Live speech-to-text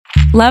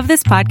Love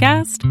this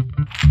podcast?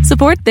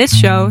 Support this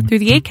show through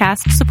the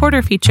Acast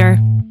supporter feature.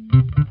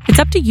 It's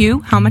up to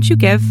you how much you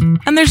give,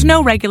 and there's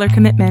no regular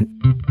commitment.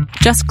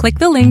 Just click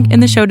the link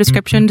in the show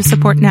description to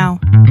support now.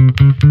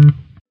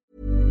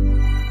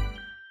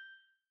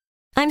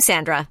 I'm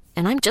Sandra,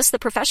 and I'm just the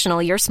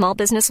professional your small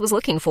business was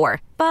looking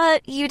for.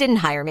 But you didn't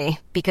hire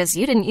me because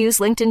you didn't use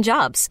LinkedIn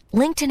Jobs.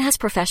 LinkedIn has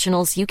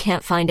professionals you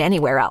can't find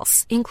anywhere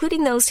else,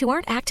 including those who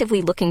aren't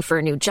actively looking for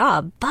a new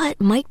job, but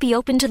might be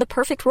open to the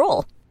perfect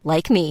role,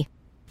 like me.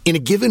 In a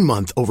given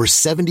month, over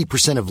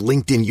 70% of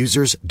LinkedIn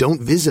users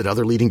don't visit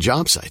other leading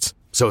job sites.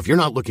 So if you're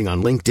not looking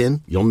on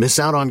LinkedIn, you'll miss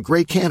out on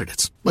great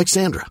candidates like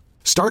Sandra.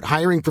 Start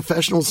hiring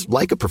professionals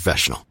like a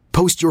professional.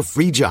 Post your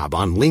free job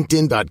on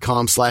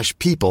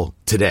linkedin.com/people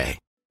today.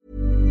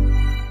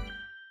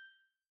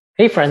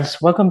 Hey friends,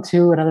 welcome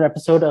to another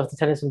episode of the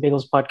Tennis and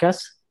Bagels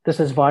podcast.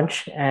 This is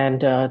Vanch, and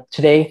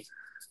today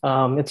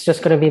it's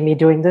just going to be me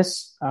doing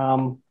this.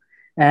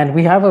 And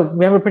we have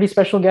a pretty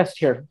special guest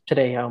here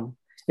today.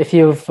 If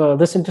you've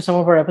listened to some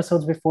of our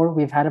episodes before,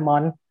 we've had him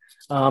on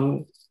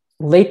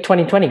late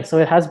 2020, so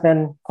it has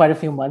been quite a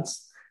few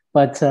months,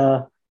 but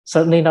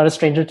certainly not a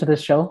stranger to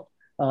this show.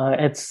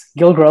 It's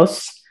Gil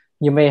Gross.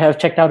 You may have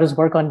checked out his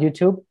work on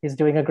YouTube. He's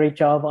doing a great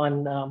job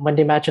on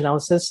Monday Match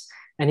Analysis,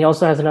 and he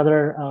also has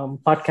another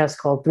podcast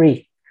called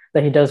Three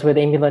that he does with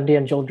Amy Lundy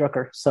and Joel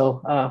Drucker.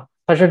 So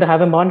pleasure to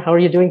have him on. How are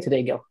you doing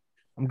today, Gil?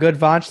 I'm good,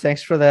 Vanch.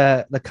 Thanks for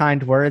the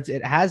kind words.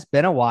 It has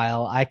been a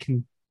while.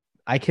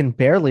 I can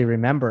barely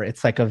remember.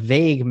 It's like a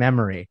vague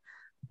memory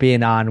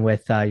being on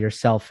with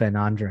yourself and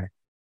Andre.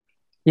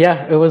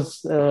 Yeah, it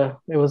was a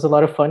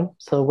lot of fun.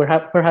 So we're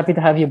happy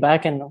to have you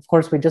back. And of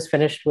course, we just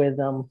finished with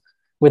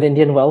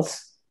Indian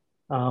Wells,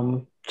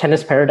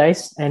 Tennis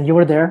Paradise, and you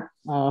were there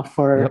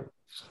for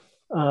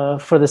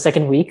the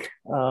second week.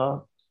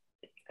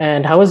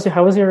 And how was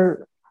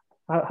your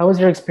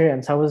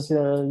experience?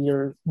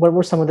 What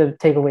were some of the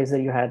takeaways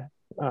that you had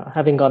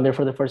having gone there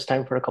for the first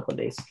time for a couple of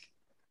days?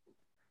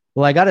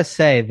 Well, I got to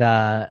say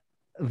the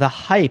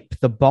hype,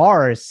 the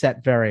bar is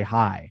set very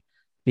high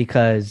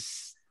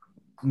because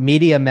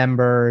media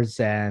members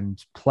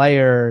and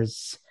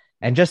players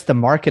and just the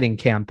marketing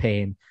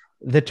campaign,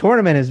 the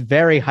tournament is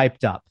very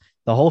hyped up.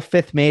 The whole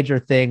fifth major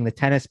thing, the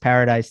Tennis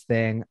Paradise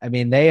thing. I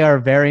mean, they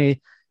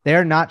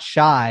are not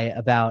shy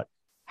about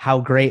how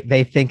great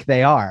they think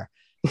they are.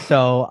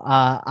 So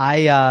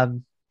I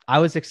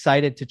was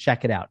excited to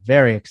check it out,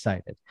 very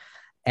excited.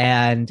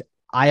 And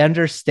I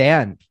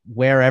understand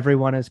where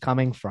everyone is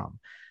coming from.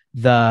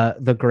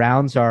 The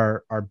grounds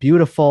are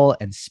beautiful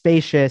and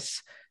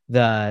spacious.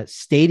 The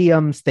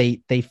stadiums,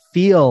 they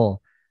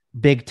feel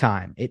big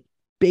time. It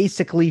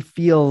basically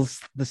feels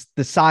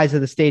the size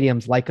of the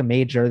stadiums like a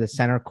major. The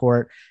center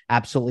court,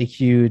 absolutely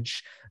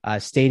huge.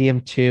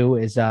 Stadium 2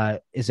 is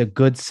a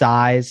good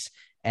size,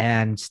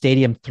 and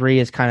Stadium 3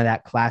 is kind of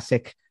that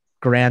classic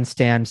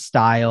grandstand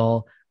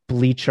style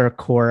bleacher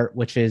court,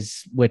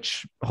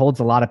 which holds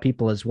a lot of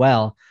people as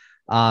well.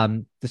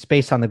 The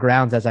space on the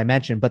grounds, as I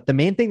mentioned, but the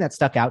main thing that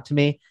stuck out to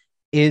me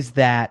is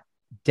that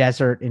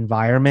desert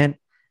environment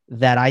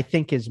that I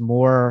think is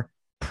more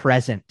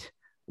present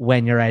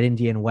when you're at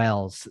Indian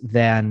Wells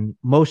than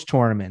most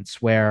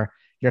tournaments where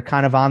you're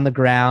kind of on the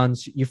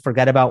grounds, you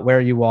forget about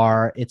where you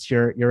are.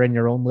 You're in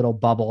your own little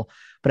bubble.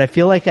 But I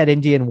feel like at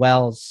Indian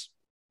Wells,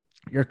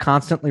 you're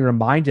constantly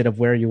reminded of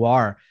where you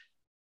are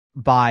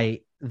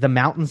by the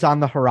mountains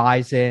on the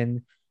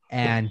horizon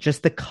and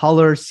just the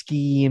color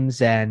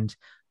schemes and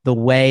the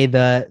way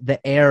the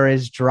air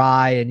is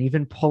dry, and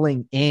even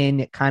pulling in,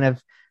 it kind of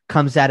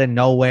comes out of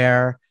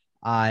nowhere.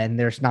 And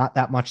there's not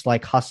that much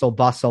like hustle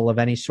bustle of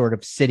any sort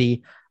of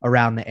city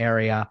around the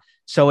area.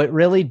 So it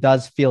really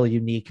does feel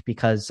unique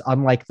because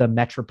unlike the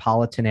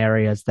metropolitan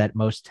areas that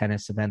most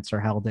tennis events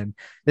are held in,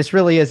 this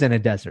really is in a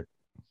desert.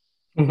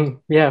 Mm-hmm.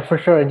 Yeah, for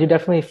sure. And you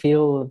definitely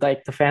feel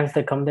like the fans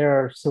that come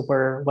there are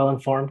super well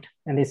informed,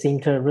 and they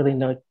seem to really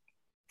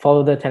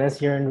follow the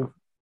tennis year in,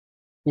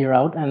 year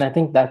out. And I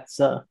think that's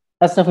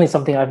definitely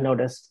something I've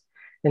noticed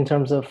in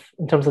terms of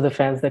the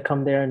fans that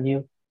come there, and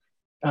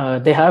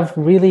they have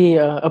really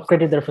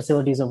upgraded their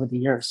facilities over the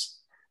years.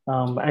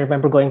 I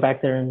remember going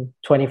back there in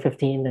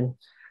 2015, and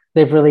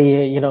they've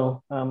really,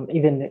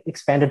 even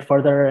expanded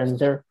further, and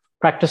their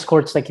practice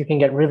courts, like you can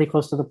get really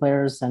close to the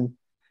players, and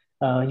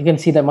you can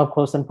see them up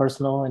close and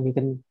personal,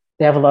 and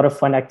they have a lot of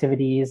fun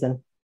activities, and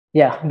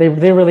yeah, they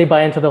really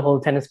buy into the whole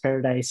Tennis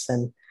Paradise,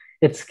 and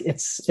it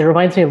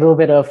reminds me a little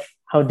bit of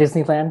how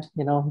Disneyland,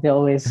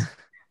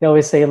 they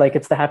always say like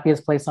it's the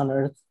happiest place on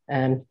earth,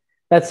 and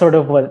that's sort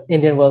of what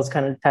Indian Wells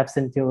kind of taps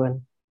into,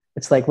 and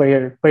it's like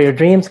where your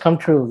dreams come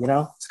true.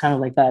 It's kind of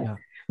like that,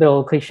 the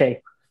old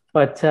cliche.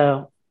 But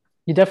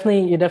it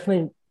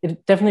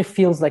definitely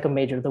feels like a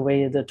major the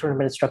way the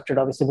tournament is structured.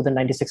 Obviously, with a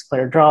 96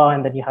 player draw,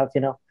 and then you have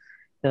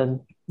the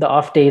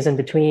off days in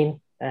between,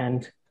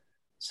 and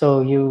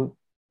so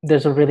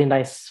this is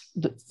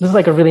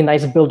like a really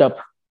nice build up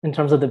in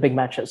terms of the big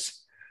matches.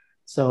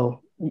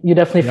 So you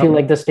definitely feel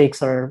like the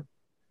stakes are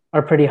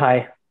pretty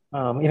high,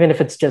 even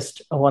if it's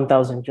just a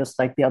 1,000, just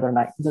like the other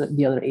night,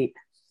 the other 8.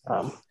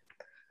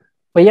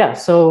 But yeah,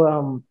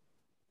 so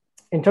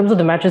in terms of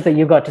the matches that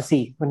you got to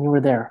see when you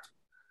were there,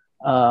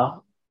 uh,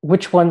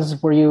 which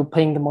ones were you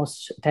paying the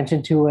most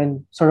attention to,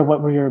 and sort of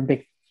what were your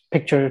big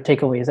picture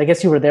takeaways? I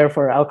guess you were there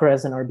for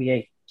Alcaraz and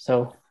RBA,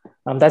 so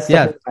that's the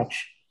Yeah, whole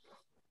match.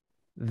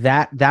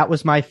 that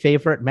was my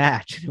favorite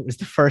match. It was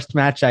the first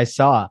match I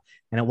saw,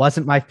 and it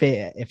wasn't my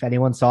favorite. If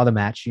anyone saw the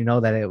match, you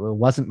know that it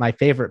wasn't my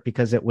favorite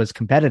because it was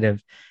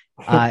competitive.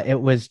 It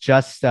was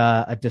just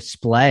a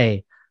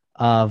display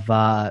of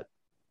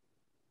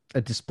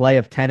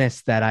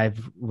tennis that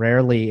I've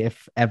rarely,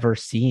 if ever,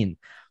 seen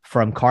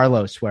from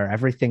Carlos, where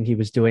everything he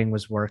was doing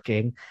was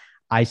working.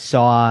 I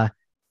saw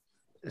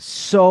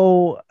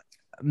so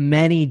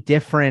many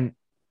different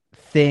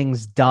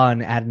things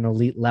done at an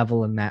elite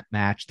level in that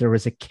match. There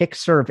was a kick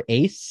serve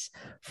ace,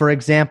 for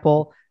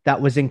example,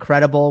 that was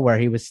incredible, where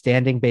he was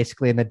standing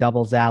basically in the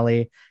doubles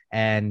alley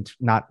and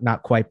not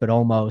quite, but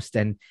almost,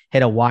 and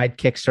hit a wide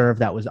kick serve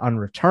that was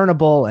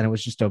unreturnable. And it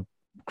was just a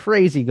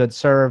crazy good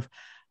serve.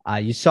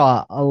 You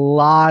saw a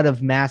lot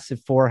of massive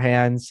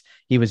forehands.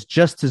 He was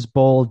just as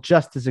bold,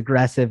 just as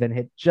aggressive, and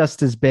hit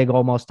just as big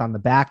almost on the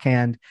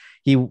backhand.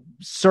 He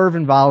served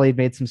and volleyed,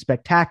 made some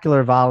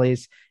spectacular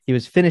volleys. He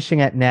was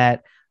finishing at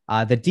net.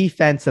 The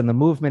defense and the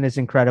movement is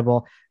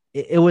incredible.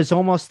 It was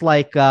almost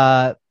like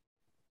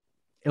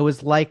it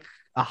was like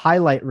a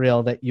highlight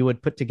reel that you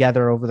would put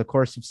together over the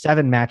course of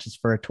 7 matches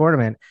for a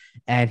tournament,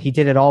 and he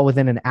did it all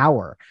within an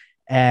hour.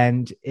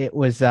 And it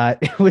was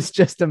it was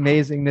just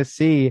amazing to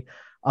see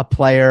a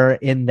player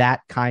in that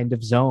kind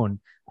of zone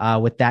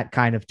with that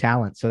kind of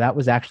talent. So that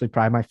was actually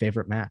probably my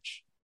favorite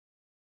match.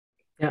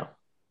 Yeah,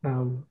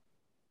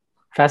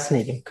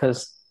 fascinating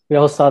because we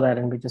all saw that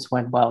and we just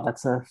went, "Wow,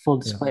 that's a full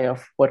display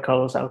of what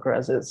Carlos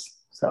Alcaraz is."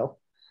 So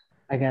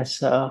I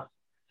guess,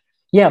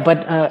 yeah,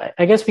 but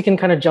I guess we can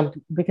kind of jump.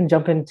 We can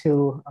jump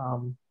into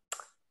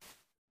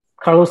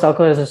Carlos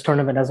Alcaraz's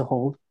tournament as a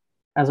whole.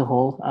 As a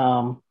whole,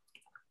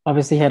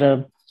 obviously he had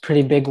a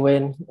pretty big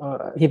win.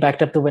 He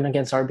backed up the win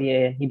against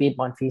RBA and he beat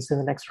Monfils in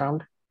the next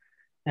round.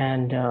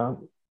 And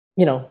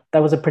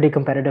that was a pretty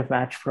competitive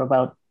match for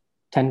about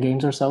 10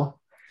 games or so.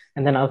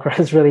 And then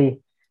Alcaraz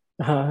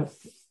uh,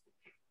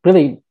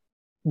 really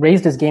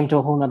raised his game to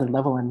a whole nother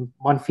level, and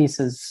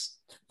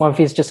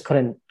Monfils just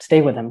couldn't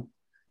stay with him.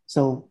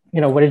 So,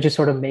 what did you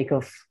sort of make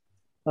of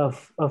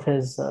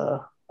his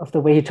of the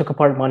way he took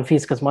apart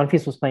Monfils? Because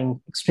Monfils was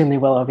playing extremely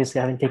well,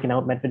 obviously having taken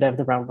out Medvedev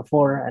the round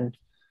before, and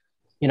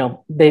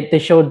they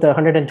showed the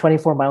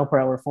 124 mile per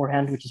hour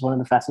forehand, which is one of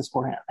the fastest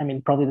forehand. I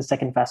mean, probably the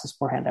second fastest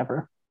forehand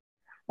ever.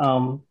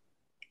 But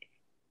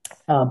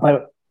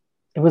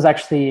it was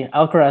actually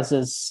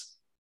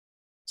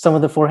some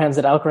of the forehands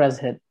that Alcaraz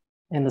hit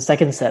in the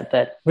second set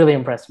that really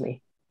impressed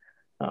me.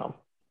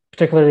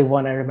 Particularly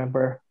one I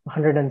remember,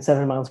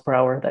 107 miles per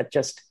hour, that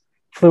just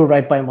flew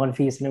right by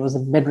Monfils, and it was a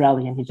mid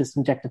rally, and he just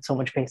injected so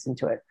much pace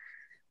into it.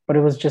 But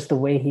it was just the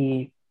way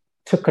he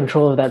took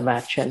control of that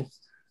match and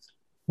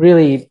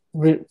really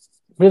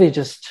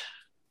just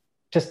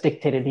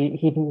dictated.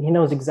 He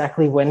knows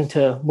exactly when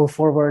to move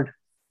forward,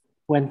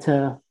 when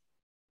to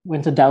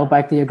dial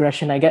back the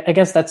aggression. I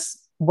guess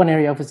that's one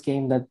area of his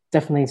game that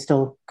definitely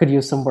still could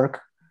use some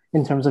work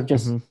in terms of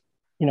just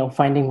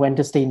finding when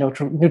to stay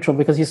neutral,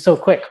 because he's so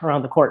quick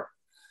around the court.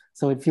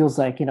 So it feels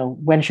like,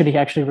 when should he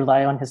actually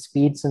rely on his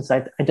speed? Since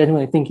I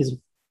genuinely think he's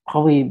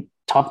probably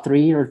top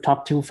 3 or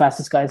top 2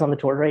 fastest guys on the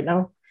tour right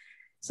now.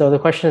 So the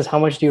question is, how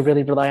much do you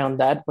really rely on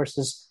that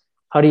versus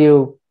how do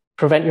you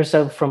prevent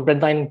yourself from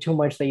redlining too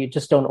much that you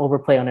just don't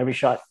overplay on every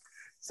shot?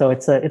 So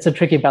it's a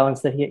tricky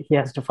balance that he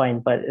has to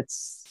find, but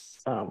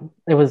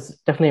it was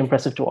definitely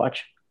impressive to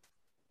watch.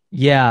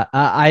 Yeah,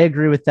 I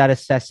agree with that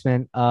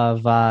assessment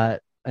of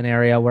an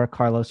area where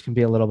Carlos can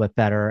be a little bit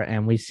better.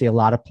 And we see a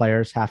lot of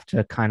players have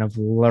to kind of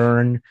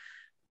learn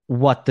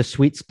what the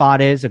sweet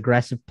spot is.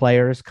 Aggressive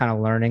players kind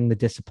of learning the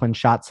disciplined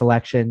shot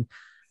selection.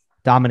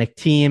 Dominic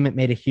Thiem, it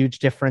made a huge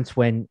difference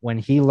when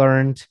he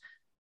learned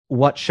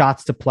what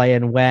shots to play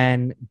and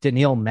when.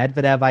 Daniil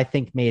Medvedev, I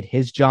think, made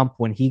his jump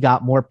when he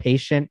got more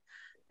patient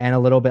and a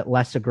little bit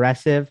less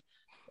aggressive.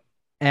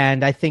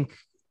 And I think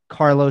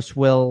Carlos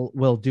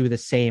will do the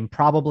same,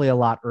 probably a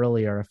lot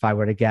earlier, if I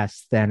were to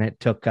guess, than it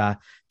took Thiem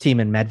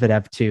and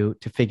Medvedev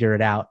to figure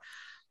it out.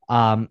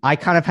 I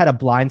kind of had a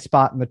blind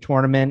spot in the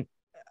tournament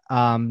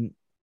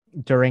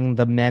during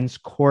the men's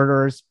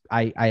quarters.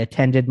 I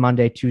attended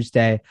Monday,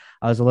 Tuesday.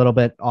 I was a little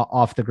bit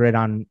off the grid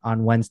on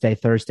Wednesday,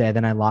 Thursday.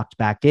 Then I locked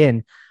back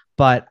in.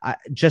 But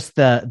just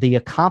the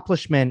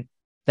accomplishment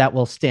that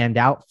will stand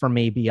out for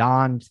me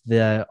beyond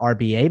the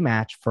RBA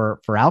match for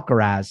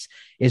Alcaraz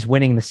is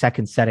winning the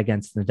second set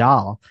against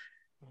Nadal,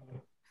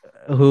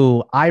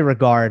 who I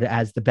regard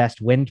as the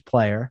best wind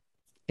player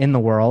in the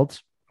world.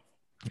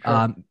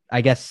 Sure.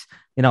 I guess,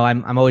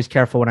 I'm always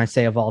careful when I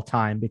say of all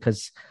time,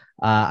 because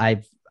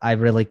I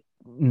really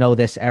know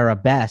this era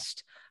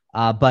best.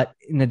 But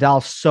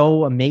Nadal's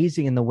so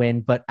amazing in the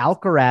wind, but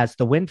Alcaraz,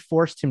 the wind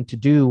forced him to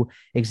do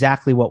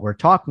exactly what we're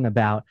talking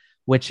about,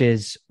 which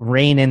is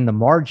rein in the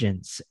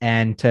margins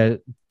and to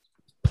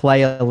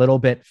play a little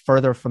bit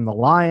further from the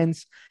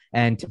lines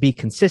and to be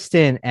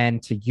consistent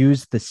and to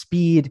use the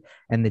speed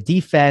and the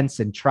defense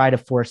and try to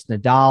force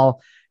Nadal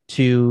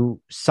to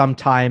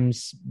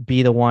sometimes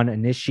be the one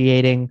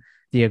initiating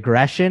the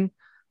aggression.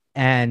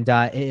 And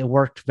it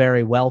worked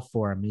very well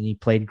for him. And he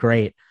played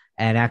great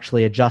and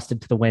actually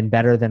adjusted to the win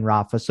better than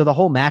Rafa. So the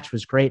whole match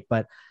was great,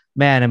 but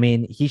man, I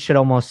mean, he should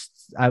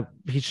almost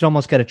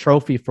get a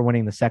trophy for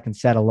winning the second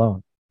set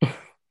alone.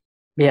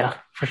 Yeah,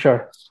 for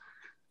sure.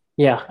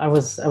 Yeah, I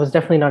was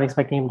definitely not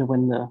expecting him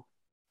to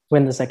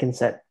win the second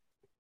set,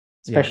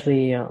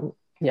 especially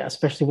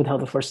especially with how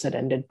the first set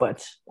ended.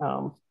 But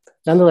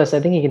nonetheless, I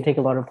think he can take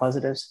a lot of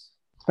positives,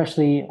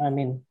 especially, I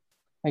mean,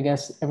 I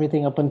guess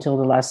everything up until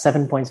the last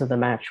 7 points of the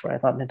match, where I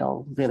thought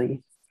Nadal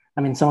really,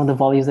 I mean, some of the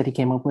volleys that he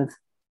came up with,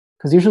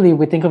 because usually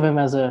we think of him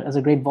as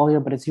a great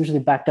volleyer, but it's usually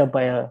backed up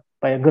by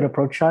a good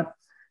approach shot,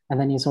 and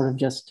then he sort of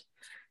just,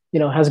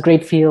 has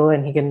great feel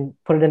and he can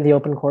put it in the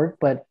open court.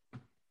 But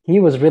he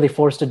was really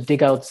forced to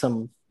dig out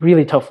some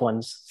really tough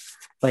ones,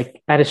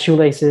 like at his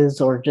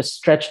shoelaces or just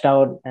stretched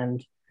out,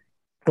 and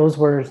those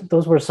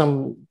were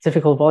some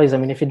difficult volleys. I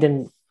mean, if he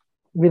didn't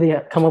really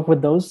come up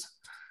with those,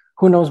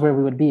 who knows where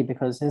we would be?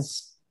 Because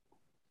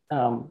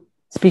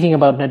speaking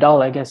about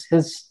Nadal, I guess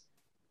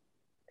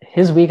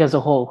his week as a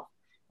whole,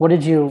 what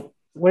did you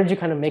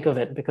kind of make of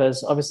it?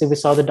 Because obviously we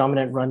saw the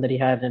dominant run that he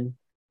had in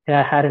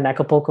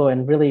Acapulco,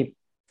 and really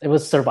it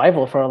was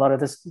survival for a lot of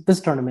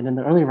this tournament in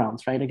the early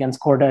rounds, right? Against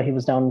Korda, he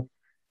was down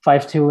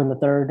 5-2 in the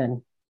third,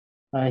 and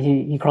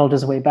he crawled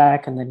his way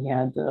back, and then he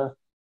had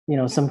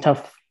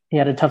he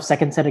had a tough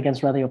second set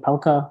against Radyo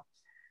Pelka.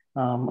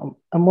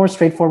 A more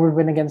straightforward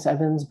win against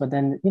Evans, but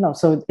then,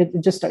 so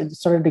it just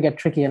started to get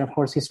tricky. And of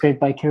course, he scraped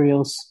by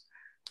Kyrgios,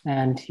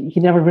 and he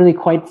never really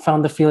quite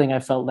found the feeling, I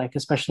felt like,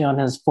 especially on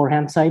his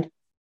forehand side.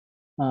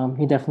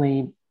 He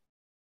definitely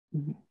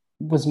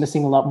was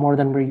missing a lot more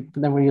than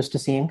we're used to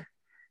seeing.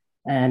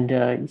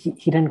 And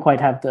he didn't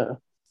quite have the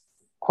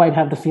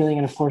feeling.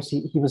 And of course,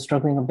 he was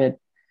struggling a bit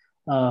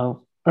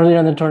earlier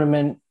in the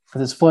tournament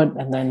with his foot,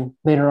 and then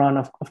later on,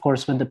 of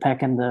course, with the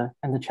pec and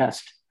the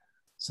chest.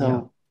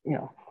 So,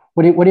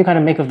 what do you kind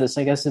of make of this?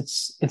 I guess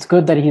it's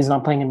good that he's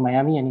not playing in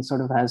Miami and he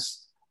sort of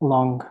has a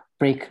long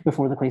break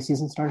before the clay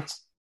season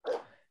starts.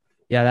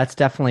 Yeah, that's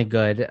definitely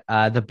good.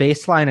 The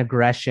baseline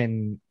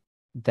aggression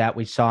that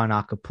we saw in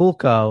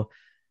Acapulco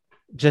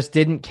just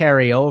didn't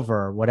carry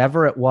over.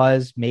 Whatever it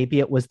was, maybe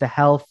it was the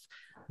health,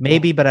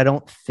 maybe, but I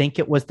don't think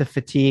it was the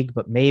fatigue,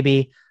 but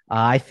maybe.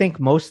 I think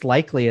most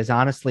likely is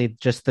honestly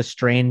just the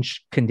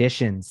strange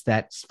conditions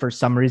that for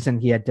some reason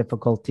he had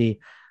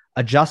difficulty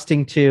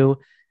adjusting to.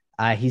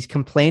 He's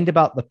complained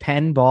about the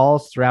pen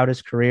balls throughout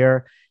his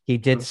career. He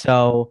did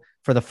so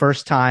for the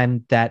first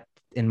time that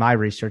in my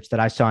research that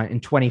I saw in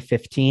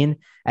 2015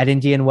 at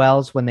Indian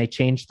Wells when they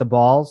changed the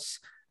balls.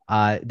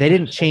 They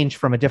didn't change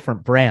from a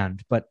different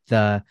brand, but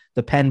the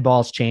pen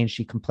balls changed.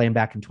 He complained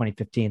back in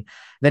 2015.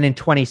 Then in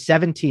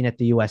 2017 at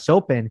the US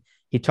Open,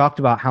 he talked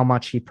about how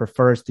much he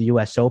prefers the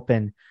US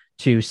Open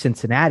to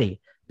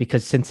Cincinnati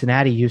because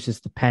Cincinnati uses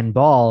the pen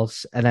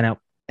balls. And then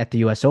at the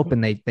US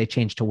Open, they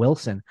changed to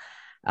Wilson.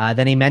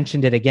 Then he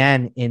mentioned it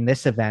again in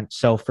this event.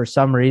 So for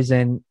some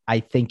reason, I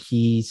think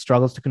he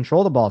struggles to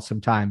control the ball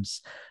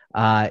sometimes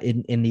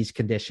in these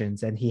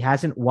conditions. And he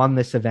hasn't won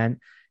this event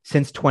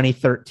since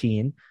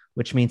 2013,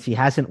 which means he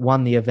hasn't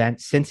won the event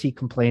since he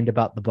complained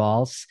about the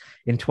balls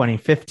in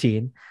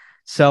 2015.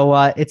 So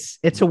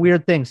it's a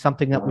weird thing,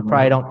 something that we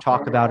probably don't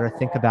talk about or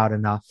think about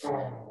enough,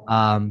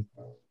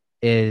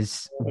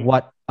 is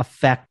what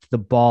effect the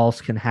balls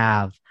can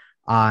have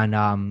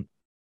on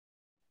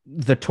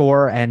the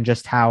tour and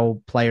just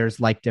how players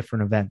like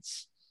different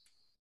events.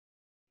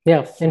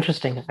 Yeah,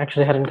 interesting.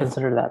 Actually, I hadn't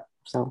considered that.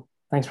 So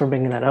thanks for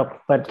bringing that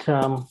up. But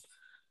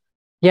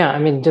I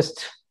mean,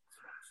 just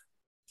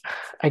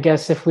I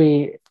guess if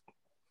we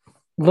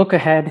look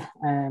ahead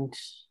and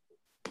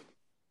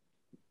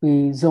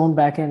we zone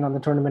back in on the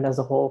tournament as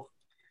a whole,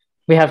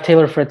 we have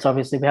Taylor Fritz.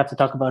 Obviously, we have to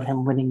talk about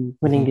him winning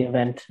the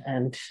event,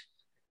 and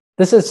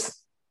this is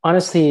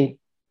honestly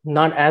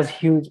not as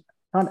huge,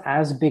 not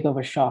as big of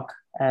a shock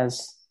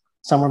as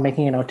some were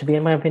making it out to be,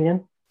 in my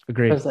opinion.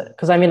 Agreed.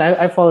 Because I mean,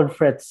 I followed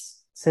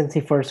Fritz since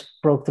he first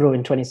broke through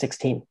in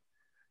 2016.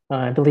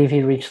 I believe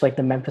he reached like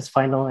the Memphis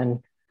final, and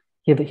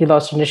he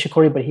lost to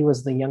Nishikori, but he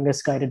was the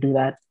youngest guy to do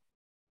that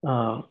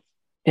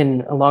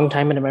in a long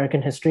time in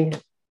American history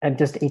at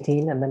just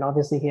 18. And then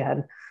obviously he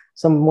had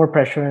some more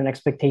pressure and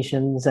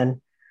expectations,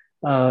 and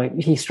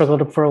he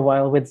struggled for a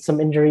while with some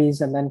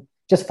injuries, and then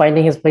just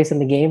finding his place in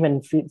the game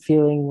and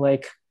feeling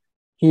like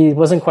he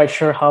wasn't quite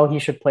sure how he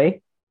should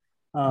play.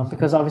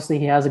 Because obviously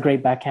he has a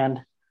great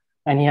backhand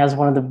and he has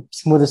one of the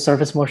smoothest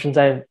surface motions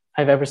I've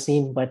ever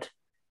seen, but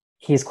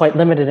he's quite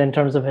limited in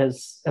terms of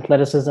his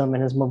athleticism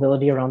and his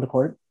mobility around the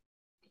court.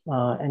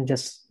 And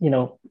just,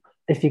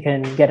 if you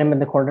can get him in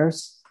the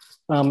corners.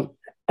 And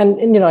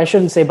I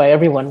shouldn't say by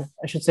everyone,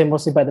 I should say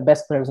mostly by the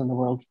best players in the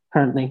world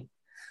currently.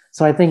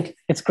 So I think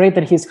it's great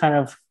that he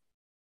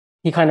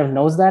kind of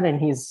knows that, and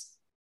he's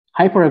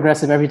hyper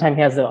aggressive every time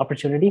he has the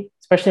opportunity,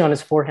 especially on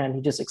his forehand.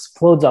 He just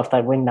explodes off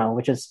that wing now,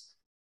 which is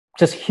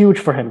just huge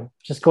for him,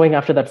 just going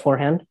after that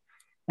forehand.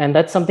 And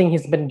that's something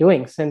he's been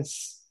doing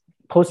since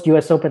post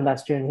US Open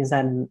last year. And he's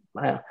had,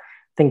 I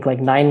think, like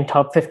 9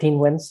 top 15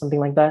 wins, something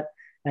like that.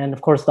 And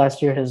of course,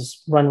 last year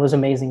his run was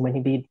amazing when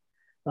he beat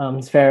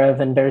Zverev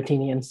and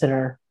Berrettini and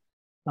Sinner.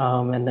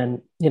 And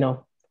then,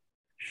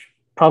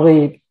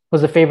 probably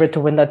was a favorite to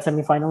win that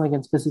semifinal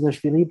against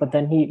Basilashvili. But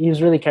then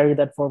he's really carried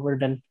that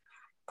forward and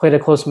played a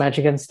close match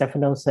against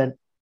Stefanos at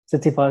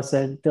Tsitsipas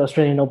at the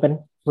Australian Open,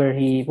 where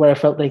I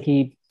felt like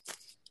he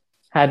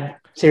had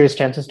serious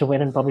chances to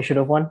win and probably should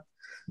have won.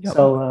 Yep.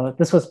 So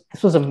this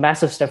was a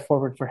massive step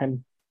forward for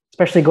him,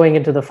 especially going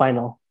into the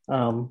final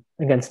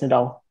against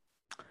Nadal.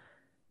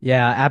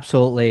 Yeah,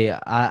 absolutely.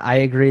 I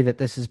agree that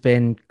this has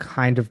been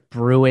kind of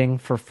brewing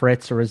for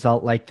Fritz, a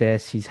result like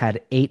this. He's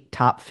had 8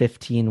 top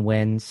 15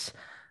 wins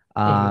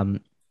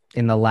in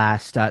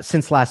the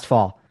since last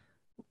fall.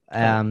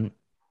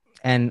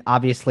 And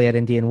obviously at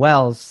Indian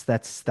Wells,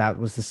 that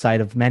was the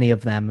site of many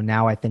of them. And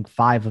now I think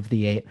 5 of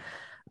the 8,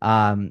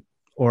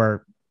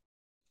 or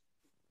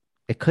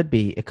it could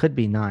be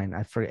 9.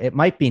 I forget. It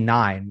might be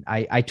 9.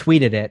 I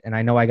tweeted it, and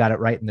I know I got it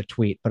right in the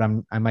tweet, but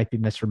I might be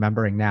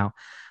misremembering now.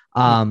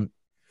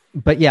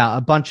 But yeah,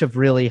 a bunch of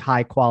really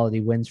high quality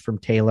wins from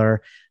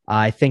Taylor.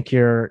 I think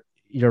you're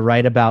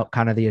right about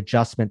kind of the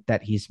adjustment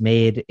that he's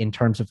made in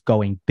terms of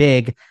going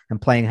big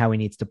and playing how he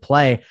needs to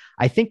play.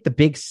 I think the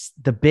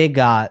big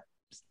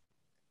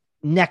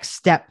next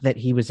step that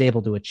he was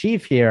able to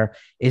achieve here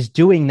is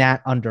doing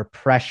that under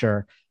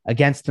pressure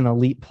against an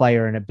elite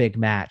player in a big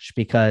match,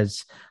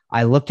 because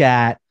I look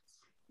at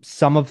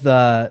some of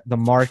the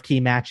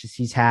marquee matches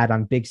he's had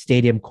on big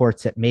stadium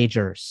courts at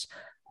majors,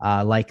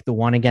 like the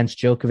one against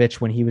Djokovic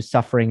when he was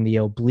suffering the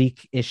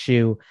oblique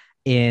issue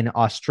in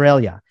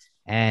Australia.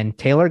 And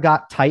Taylor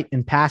got tight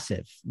and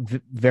passive,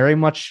 very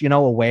much,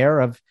 aware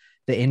of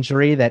the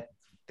injury that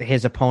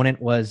his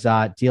opponent was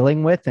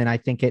dealing with. And I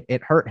think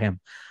it hurt him.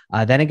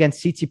 Then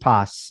against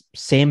Tsitsipas,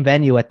 same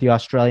venue at the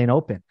Australian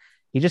Open,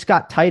 he just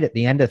got tight at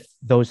the end of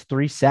those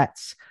 3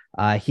 sets.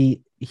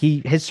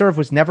 His serve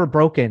was never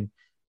broken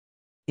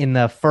in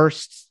the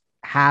first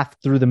half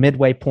through the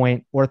midway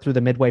point or through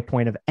the midway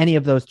point of any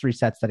of those 3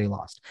 sets that he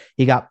lost.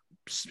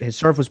 His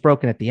serve was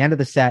broken at the end of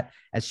the set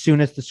as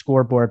soon as the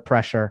scoreboard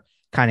pressure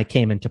kind of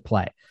came into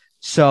play.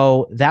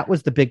 So that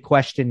was the big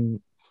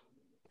question,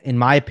 in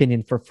my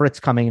opinion, for Fritz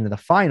coming into the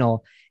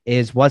final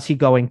was he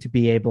going to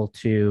be able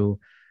to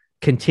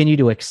continue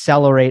to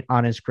accelerate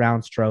on his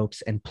ground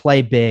strokes and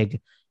play big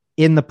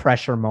in the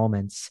pressure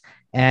moments?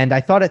 And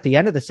I thought at the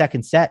end of the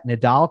second set,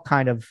 Nadal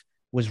kind of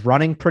was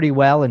running pretty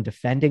well and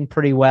defending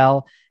pretty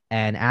well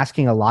and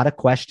asking a lot of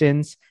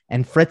questions,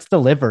 and Fritz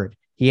delivered.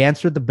 He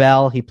answered the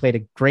bell. He played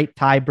a great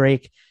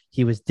tiebreak.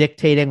 He was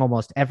dictating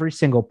almost every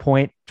single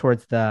point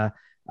towards the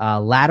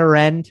latter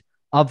end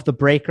of the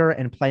breaker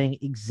and playing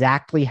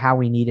exactly how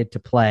he needed to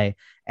play.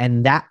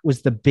 And that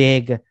was the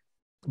big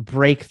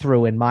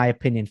breakthrough, in my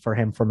opinion, for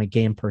him from a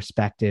game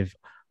perspective,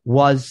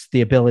 was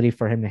the ability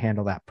for him to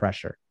handle that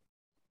pressure.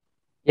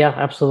 Yeah,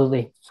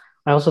 absolutely.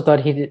 I also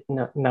thought he did.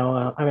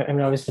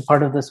 Obviously,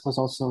 part of this was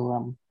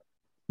also,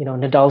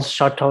 Nadal's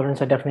shot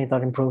tolerance. I definitely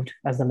thought improved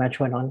as the match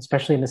went on,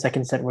 especially in the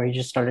second set where he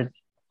just started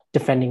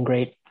defending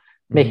great,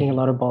 making a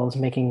lot of balls,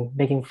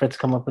 making Fritz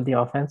come up with the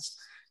offense.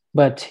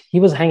 But he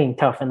was hanging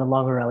tough in the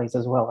longer rallies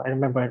as well. I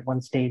remember at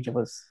one stage it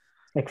was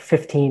like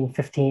 15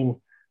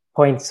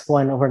 points,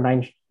 won over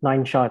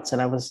nine shots, and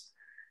that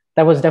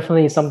was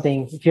definitely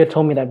something. If you had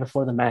told me that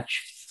before the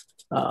match,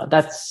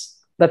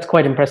 that's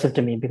quite impressive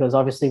to me, because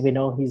obviously we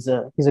know he's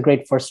a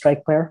great first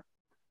strike player,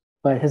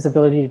 but his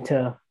ability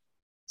to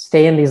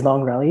stay in these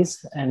long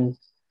rallies and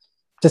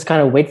just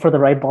kind of wait for the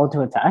right ball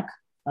to attack,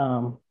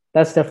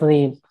 that's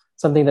definitely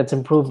something that's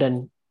improved.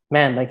 And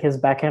man, like his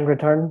backhand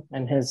return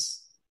and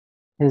his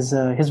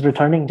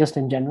returning just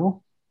in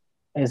general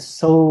is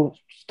so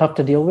tough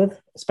to deal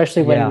with,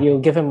 especially when you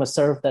give him a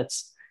serve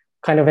that's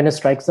kind of in a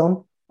strike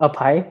zone up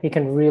high. He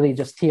can really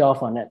just tee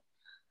off on it,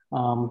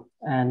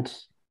 and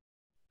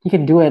he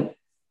can do it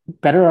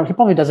better. He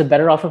probably does it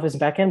better off of his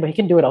backhand, but he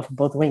can do it off of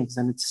both wings,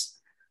 and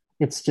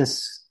it's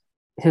just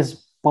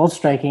his ball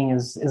striking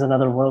is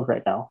another world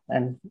right now,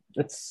 and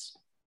it's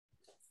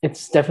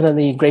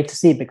definitely great to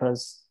see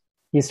because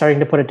he's starting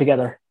to put it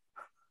together.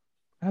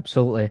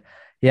 Absolutely.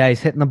 Yeah,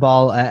 he's hitting the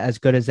ball as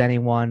good as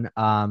anyone.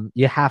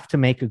 You have to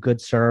make a good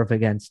serve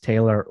against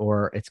Taylor,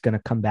 or it's going to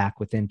come back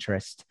with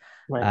interest.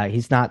 Right.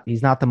 He's not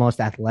the most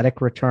athletic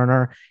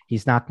returner.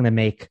 He's not going to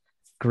make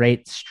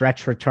great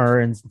stretch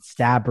returns,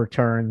 stab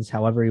returns,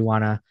 however you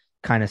want to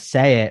kind of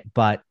say it.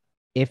 But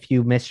if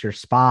you miss your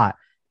spot,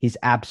 he's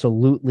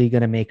absolutely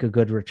going to make a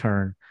good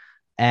return.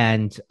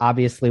 And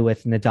obviously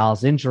with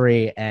Nadal's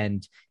injury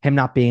and him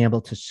not being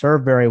able to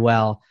serve very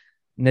well,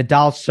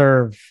 Nadal's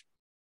serve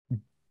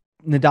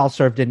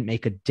didn't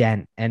make a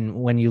dent. And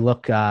when you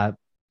look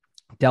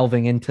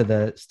delving into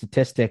the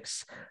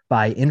statistics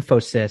by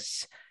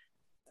Infosys,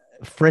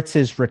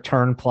 Fritz's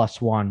return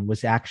 +1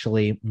 was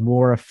actually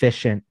more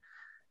efficient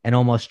and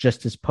almost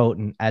just as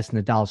potent as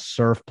Nadal's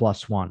serve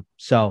 +1.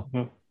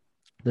 So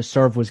the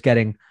serve was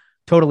getting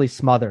totally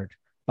smothered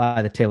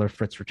by the Taylor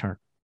Fritz return.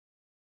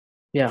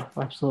 Yeah,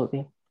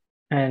 absolutely.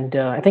 And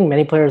I think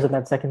many players in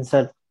that second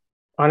set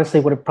honestly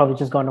would have probably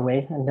just gone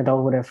away, and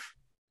Nadal would have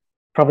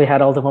probably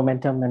had all the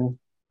momentum, and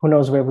who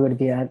knows where we would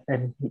be at,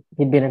 and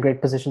he'd be in a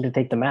great position to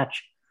take the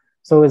match.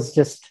 So it was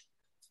just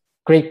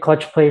great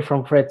clutch play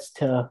from Fritz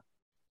to,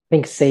 I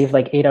think, save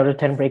like 8 out of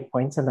 10 break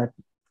points in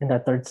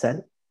that third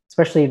set,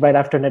 especially right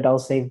after Nadal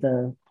saved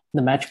the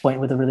match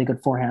point with a really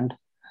good forehand.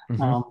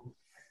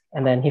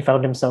 And then he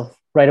found himself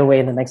right away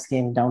in the next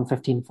game down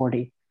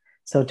 15-40.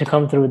 So to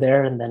come through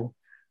there and then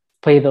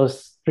play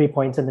those 3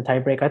 points in the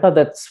tiebreak, I thought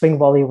that swing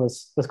volley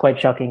was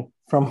quite shocking.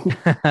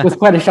 Was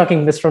quite a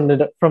shocking miss from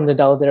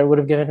Nadal there. It would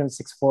have given him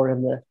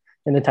 6-4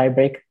 in the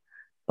tiebreak.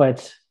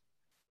 But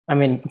I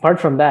mean,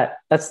 apart from that,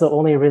 that's the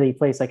only really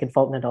place I can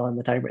fault Nadal in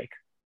the tiebreak.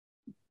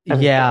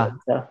 Yeah,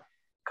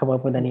 come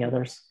up with any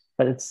others,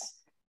 but it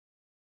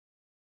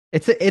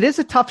is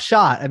a tough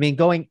shot. I mean,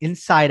 going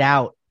inside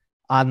out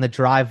on the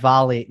drive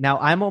volley. Now,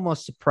 I'm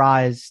almost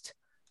surprised,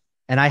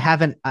 and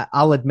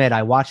I'll admit,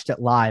 I watched it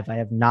live. I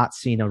have not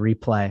seen a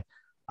replay.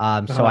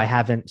 So I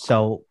haven't.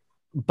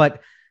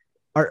 But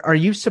are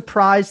you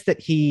surprised that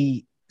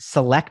he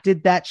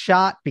selected that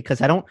shot?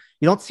 Because you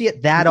don't see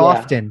it that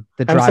often.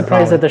 The drive I'm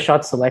surprised volley. at the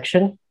shot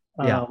selection,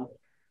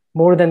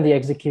 more than the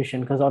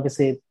execution, because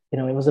obviously,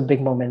 it was a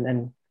big moment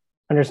and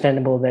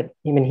understandable that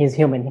even he's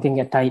human, he can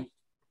get tight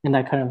in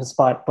that kind of a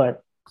spot.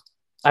 But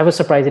I was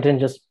surprised he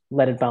didn't just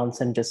let it bounce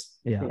and just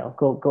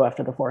go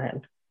after the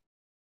forehand.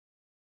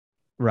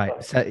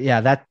 Right. So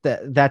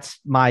that's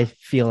my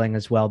feeling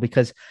as well,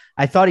 because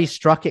I thought he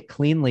struck it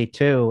cleanly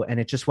too, and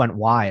it just went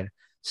wide.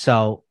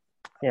 So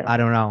I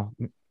don't know.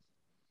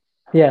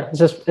 Yeah,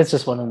 it's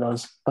just one of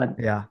those. But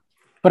yeah.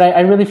 But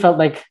I really felt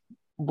like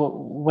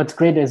what's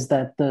great is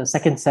that the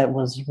second set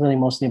was really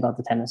mostly about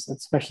the tennis,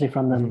 especially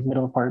from the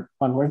middle part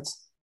onwards.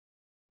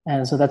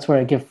 And so that's where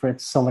I give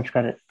Fritz so much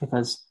credit,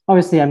 because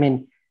obviously, I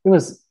mean, it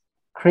was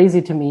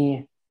crazy to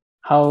me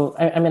how,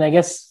 I mean, I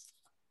guess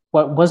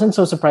what wasn't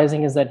so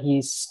surprising is that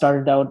he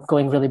started out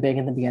going really big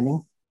in the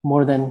beginning,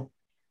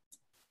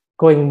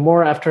 going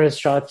more after his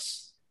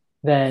shots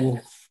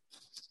than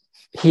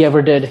he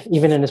ever did,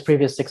 even in his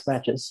previous 6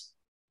 matches.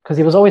 Because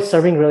he was always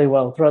serving really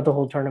well throughout the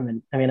whole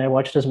tournament. I mean, I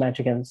watched his match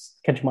against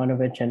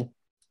Kecmanovic, and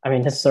I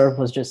mean, his serve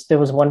was there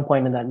was one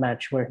point in that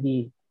match where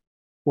he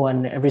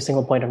won every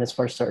single point on his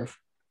first serve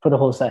for the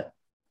whole set.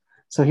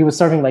 So he was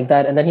serving like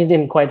that, and then he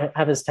didn't quite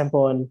have his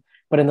tempo.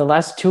 But in the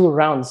last 2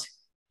 rounds,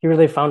 he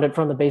really found it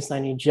from the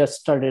baseline. He just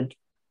started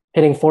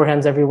hitting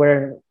forehands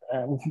everywhere,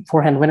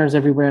 forehand winners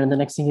everywhere. And the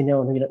next thing you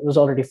know, it was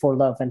already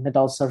 4-love, and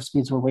Nadal's serve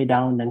speeds were way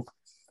down, and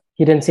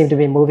he didn't seem to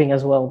be moving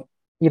as well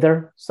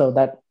either. So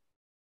that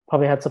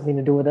probably had something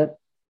to do with it.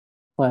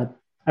 But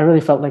I really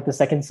felt like the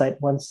second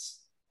set, once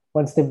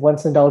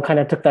Nadal kind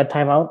of took that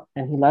time out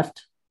and he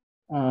left,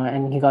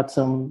 and he got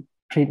some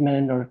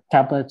treatment or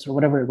tablets or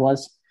whatever it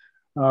was,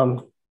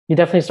 he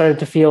definitely started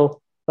to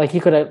feel like he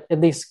could at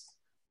least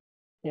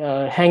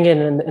hang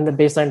in the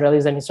baseline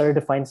rallies, and he started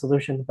to find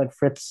solutions. But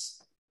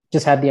Fritz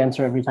just had the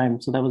answer every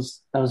time, so that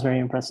was very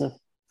impressive.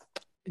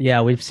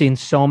 Yeah, we've seen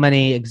so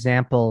many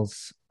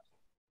examples,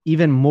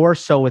 even more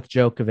so with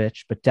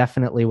Djokovic, but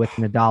definitely with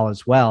Nadal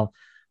as well,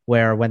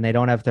 where when they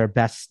don't have their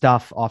best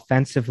stuff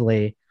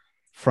offensively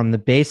from the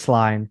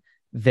baseline,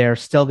 they're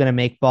still going to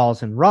make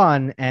balls and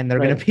run, and they're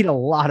going to beat a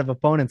lot of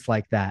opponents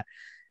like that.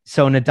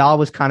 So Nadal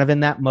was kind of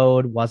in that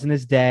mode, wasn't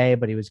his day,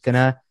 but he was going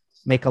to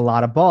make a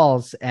lot of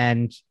balls.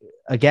 And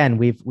again,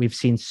 we've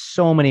seen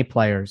so many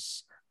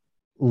players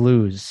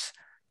lose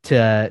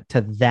to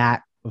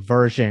that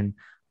version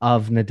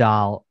of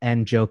Nadal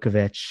and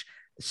Djokovic.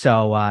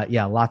 So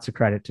lots of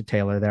credit to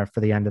Taylor there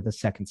for the end of the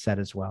second set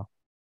as well.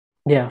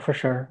 Yeah, for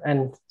sure.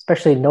 And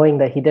especially knowing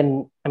that he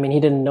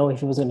didn't know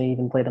if he was going to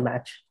even play the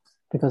match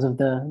because of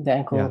the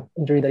ankle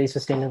injury that he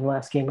sustained in the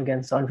last game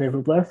against Andrei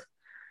Rublev.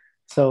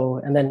 So,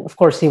 and then of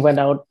course he went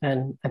out,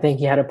 and I think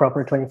he had a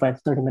proper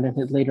 25-30 minute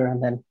hit later,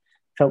 and then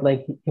felt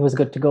like he was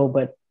good to go.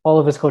 But all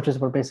of his coaches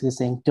were basically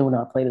saying, do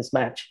not play this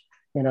match,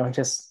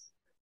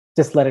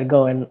 just let it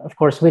go. And of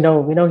course we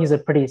know he's a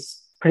pretty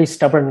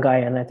stubborn guy,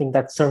 and I think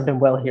that served him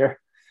well here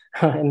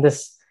in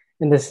this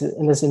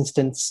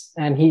instance.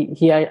 And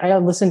I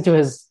listened to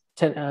his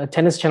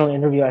Tennis Channel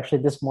interview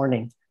actually this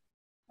morning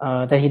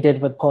that he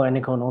did with Paul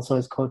Enico and also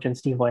his coach and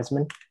Steve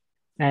Weisman.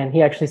 And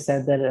he actually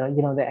said that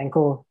the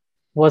ankle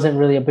wasn't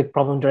really a big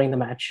problem during the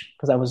match,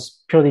 because I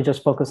was purely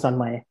just focused on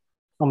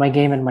my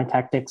game and my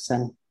tactics,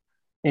 and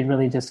it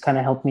really just kind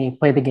of helped me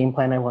play the game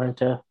plan I wanted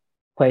to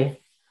play.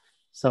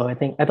 So I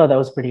thought that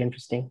was pretty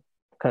interesting,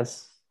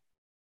 because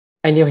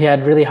I knew he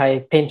had really high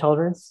pain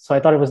tolerance. So I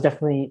thought it was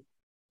definitely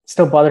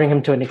still bothering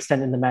him to an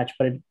extent in the match,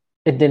 but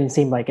it didn't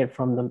seem like it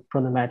from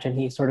the match, and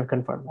he sort of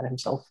confirmed that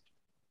himself.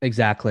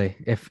 Exactly.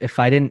 If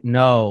I didn't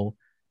know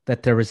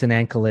that there was an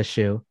ankle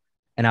issue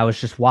and I was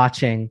just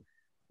watching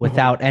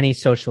without any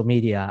social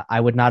media, I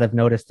would not have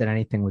noticed that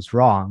anything was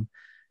wrong.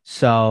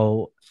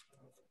 So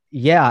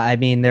yeah, I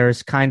mean,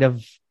 there's kind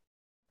of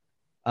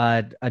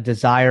a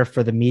desire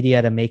for the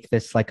media to make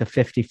this like a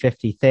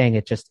 50-50 thing.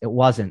 It just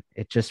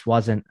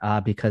wasn't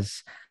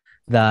because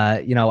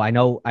I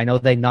know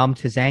they numbed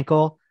his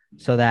ankle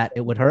so that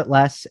it would hurt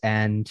less,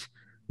 and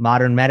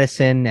modern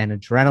medicine and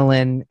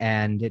adrenaline,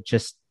 and it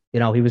just, he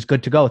was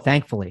good to go.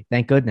 Thankfully,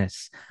 thank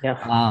goodness.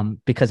 Yeah.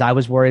 Because I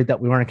was worried that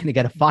we weren't going to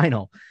get a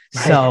final.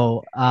 Right.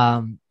 So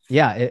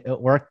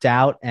it worked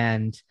out,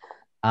 and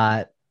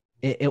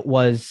it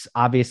was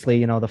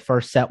obviously, the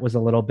first set was a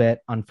little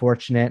bit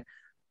unfortunate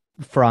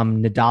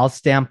from Nadal's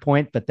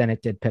standpoint, but then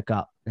it did pick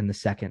up in the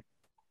second.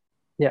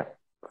 Yeah,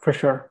 for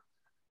sure.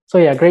 So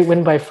yeah, great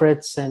win by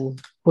Fritz,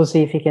 and we'll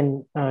see if he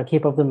can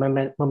keep up the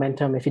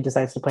momentum if he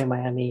decides to play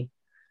Miami,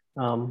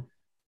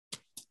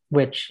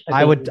 which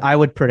I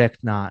would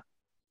predict not.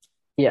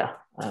 Yeah,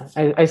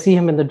 I see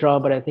him in the draw,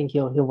 but I think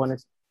he'll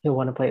want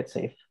to play it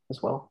safe as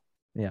well.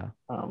 Yeah.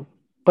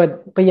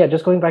 But yeah,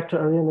 just going back to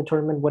earlier in the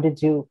tournament,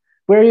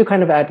 where are you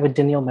kind of at with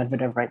Daniil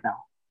Medvedev right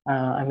now?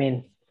 I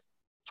mean,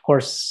 of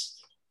course,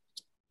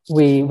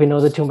 we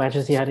know the 2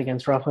 matches he had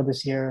against Rafa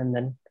this year, and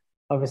then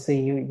obviously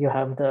you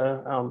have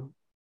the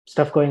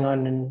stuff going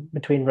on in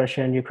between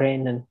Russia and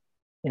Ukraine, and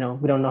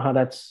we don't know how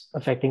that's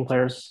affecting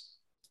players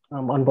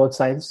on both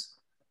sides.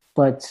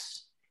 But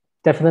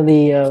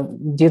definitely,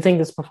 do you think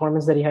this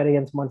performance that he had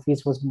against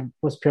Monfils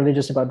was purely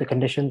just about the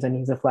conditions, and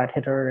he's a flat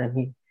hitter, and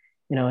he,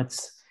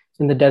 it's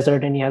in the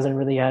desert, and he doesn't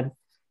really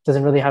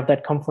have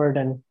that comfort,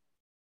 and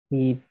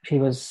he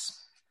was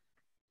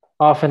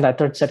off in that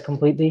third set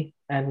completely,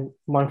 and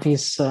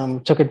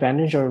Monfils took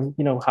advantage, or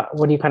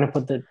what do you kind of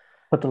put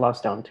the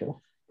loss down to?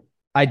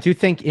 I do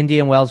think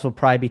Indian Wells will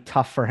probably be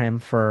tough for him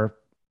for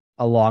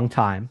a long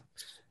time.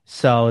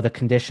 So the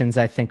conditions,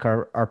 I think,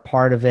 are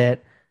part of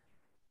it.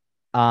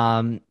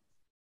 Coming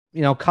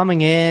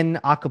in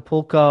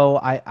Acapulco,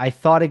 I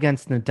thought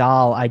against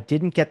Nadal, I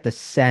didn't get the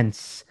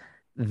sense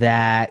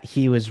that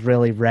he was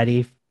really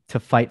ready to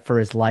fight for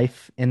his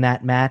life in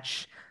that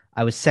match.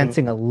 I was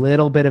sensing a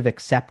little bit of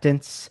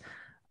acceptance.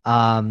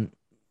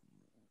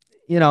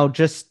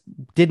 Just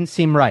didn't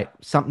seem right.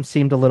 Something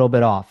seemed a little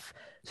bit off.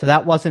 So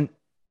that wasn't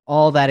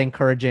all that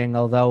encouraging,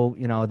 although,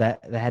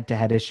 that the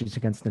head-to-head issues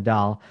against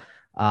Nadal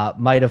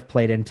might have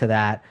played into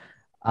that.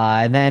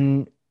 And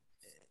then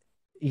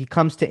he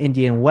comes to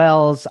Indian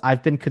Wells.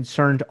 I've been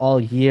concerned all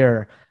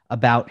year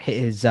about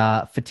his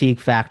fatigue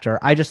factor.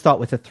 I just thought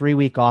with a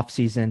 3-week off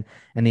season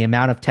and the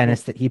amount of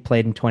tennis that he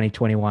played in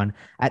 2021,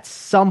 at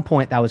some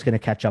point that was going to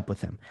catch up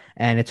with him.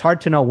 And it's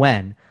hard to know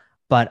when,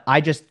 but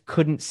I just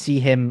couldn't see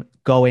him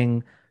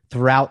going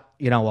throughout,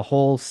 a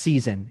whole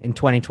season in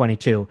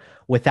 2022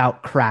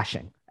 without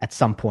crashing at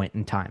some point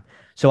in time.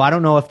 So I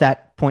don't know if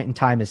that point in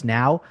time is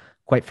now.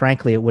 Quite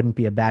frankly, it wouldn't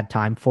be a bad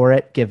time for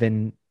it,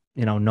 given,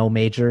 no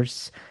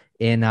majors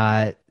in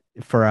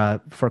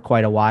for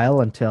quite a while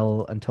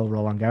until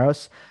Roland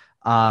Garros.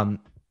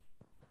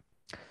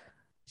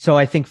 So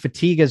I think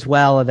fatigue as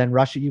well, and then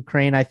Russia,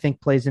 Ukraine, I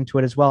think plays into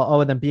it as well. Oh,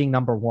 and then being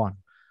number one.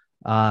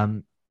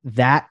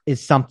 That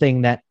is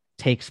something that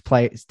takes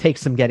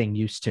some getting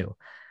used to.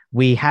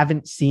 We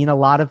haven't seen a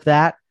lot of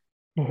that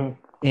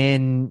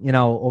in,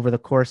 over the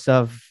course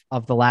of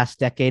the last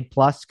decade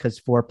plus, because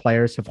 4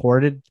 players have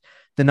hoarded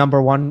the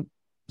number one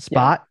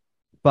spot.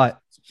 Yeah. But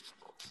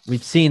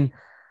we've seen,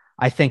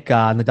 I think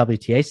on the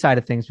WTA side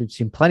of things, we've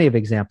seen plenty of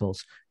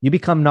examples. You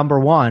become number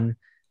one,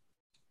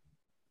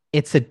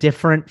 it's a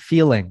different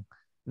feeling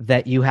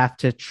that you have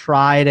to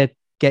try to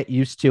get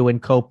used to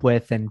and cope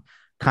with, and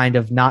kind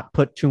of not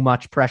put too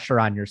much pressure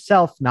on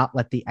yourself, not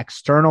let the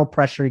external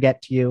pressure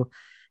get to you.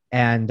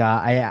 And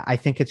I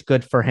think it's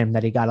good for him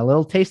that he got a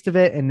little taste of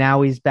it, and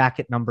now he's back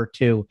at number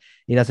 2.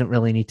 He doesn't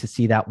really need to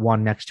see that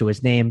 1 next to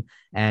his name,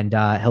 and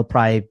he'll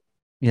probably,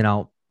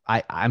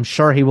 I'm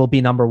sure he will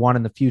be number 1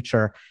 in the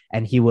future,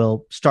 and he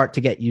will start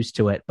to get used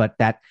to it. But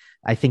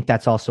I think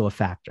that's also a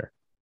factor.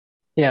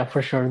 Yeah,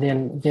 for sure.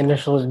 The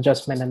initial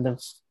adjustment and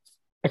the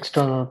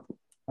external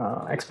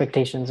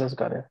expectations has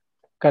got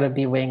to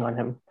be weighing on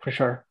him for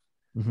sure.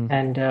 Mm-hmm.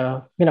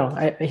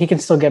 And he can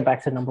still get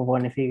back to number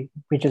 1 if he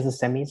reaches the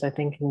semis, I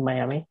think, in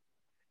Miami.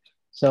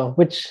 So,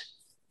 which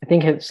I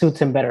think it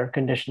suits him better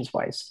conditions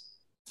wise.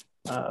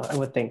 I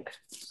would think.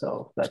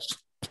 So that's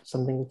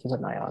something to keep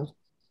an eye on.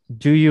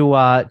 Do you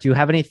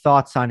have any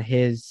thoughts on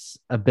his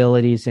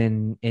abilities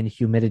in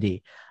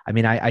humidity? I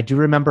mean, I do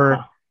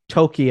remember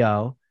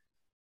Tokyo,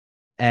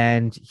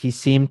 and he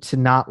seemed to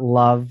not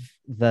love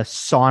the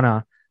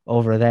sauna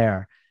over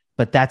there,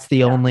 but that's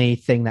the only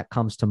thing that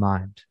comes to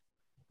mind.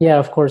 Yeah,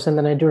 of course. And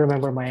then I do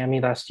remember Miami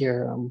last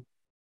year.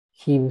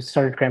 He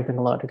started cramping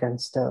a lot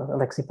against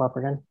Alexei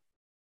Popyrin.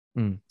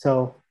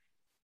 So,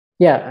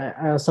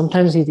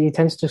 sometimes he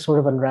tends to sort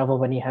of unravel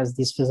when he has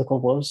these physical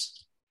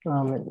woes,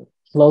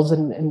 lulls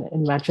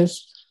in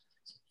matches.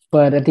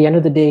 But at the end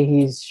of the day,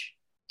 he's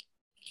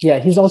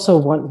also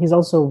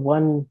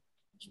won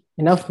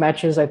enough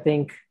matches. I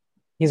think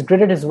he's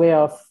gritted his way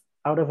out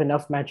of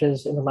enough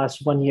matches in the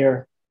last 1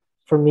 year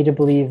for me to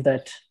believe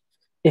that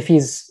if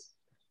he's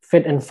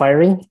fit and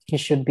firing, he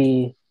should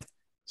be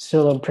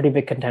still a pretty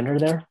big contender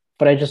there.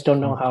 But I just don't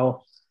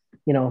know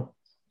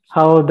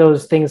how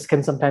those things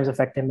can sometimes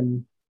affect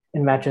him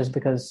in matches.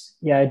 Because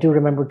yeah, I do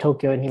remember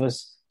Tokyo, and he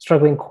was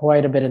struggling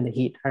quite a bit in the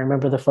heat. I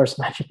remember the first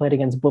match he played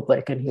against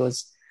Bublik, and he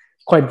was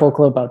quite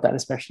vocal about that,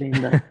 especially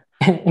in the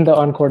in the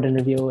on-court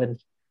interview. And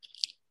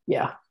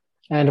yeah,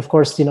 and of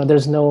course,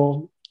 there's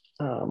no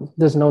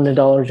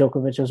Nadal or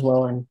Djokovic as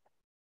well, and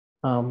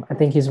I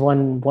think he's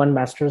won one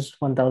Masters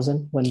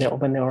 1000 when they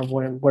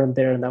weren't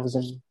there, and that was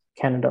in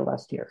Canada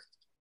last year.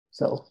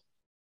 So,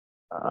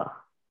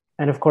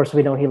 and of course,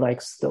 we know he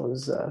likes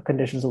those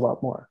conditions a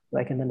lot more,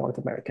 like in the North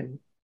American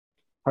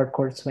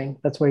hardcourt swing.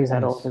 That's where he's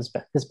had all of his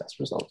best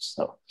results.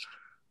 So,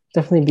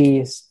 definitely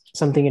be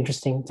something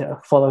interesting to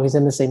follow. He's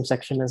in the same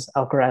section as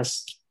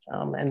Alcaraz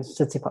and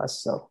Tsitsipas,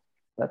 so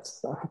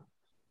that's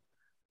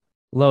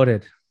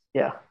loaded.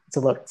 Yeah, it's a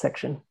loaded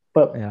section.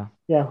 But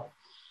yeah.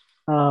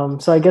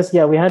 So I guess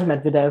we had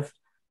Medvedev,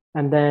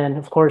 and then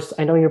of course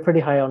I know you're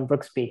pretty high on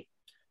Brooksby.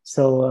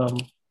 So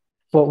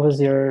what was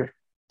your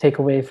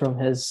takeaway from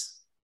his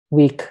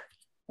week?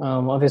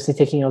 Obviously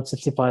taking out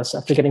Tsitsipas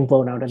after getting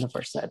blown out in the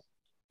first set.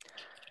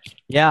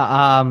 Yeah,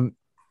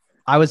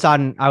 I was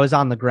on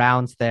the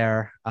grounds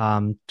there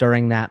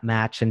during that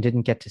match and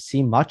didn't get to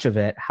see much of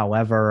it.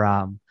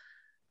 However,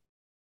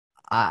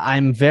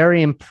 I'm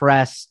very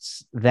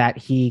impressed that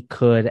he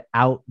could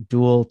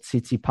out-duel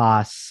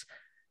Tsitsipas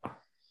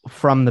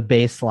from the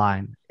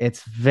baseline.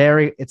 It's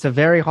a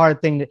very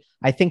hard thing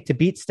to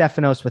beat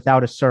Stefanos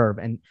without a serve.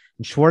 And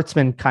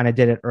Schwartzman kind of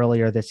did it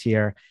earlier this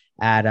year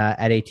at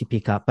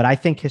ATP Cup. But I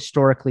think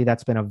historically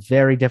that's been a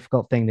very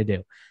difficult thing to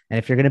do. And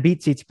if you're going to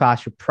beat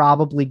Tsitsipas, you're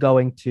probably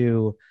going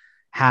to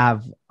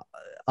have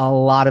a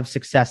lot of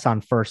success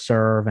on first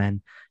serve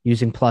and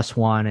using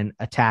 +1 and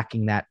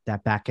attacking that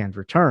backhand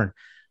return.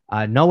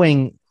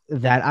 Knowing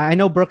that, I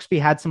know Brooksby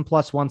had some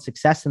 +1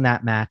 success in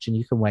that match, and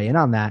you can weigh in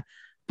on that,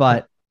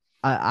 but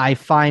I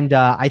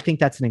think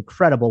that's an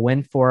incredible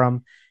win for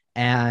him.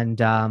 And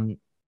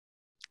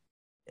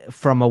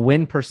from a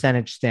win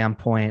percentage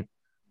standpoint,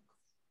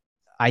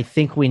 I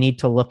think we need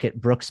to look at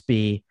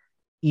Brooksby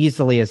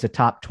easily as a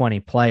top 20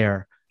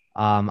 player.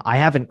 I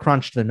haven't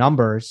crunched the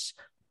numbers,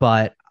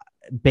 but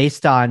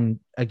based on,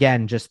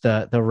 again, just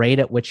the rate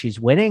at which he's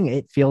winning,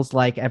 it feels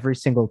like every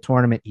single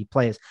tournament he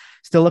plays,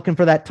 still looking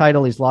for that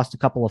title. He's lost a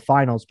couple of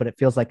finals, but it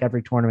feels like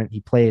every tournament he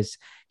plays,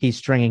 he's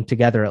stringing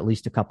together at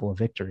least a couple of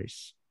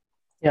victories.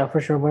 Yeah,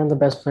 for sure. One of the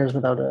best players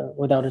without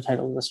a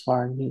title this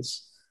far, and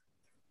he's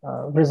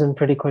risen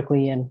pretty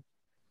quickly. And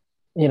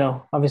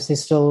obviously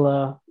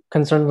still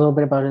concerned a little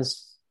bit about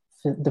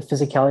the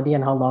physicality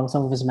and how long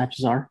some of his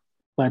matches are.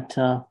 But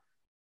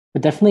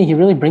definitely, he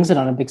really brings it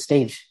on a big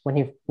stage when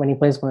he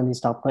plays one of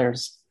these top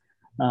players.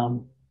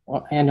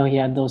 I know he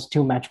had those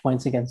 2 match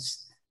points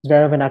against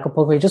Zverev and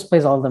Acapulco. He just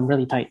plays all of them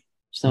really tight.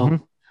 So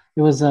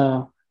it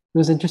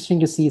was interesting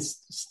to see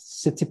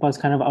Tsitsipas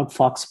kind of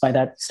outfoxed by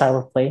that style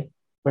of play,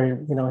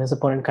 where his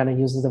opponent kind of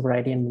uses the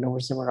variety and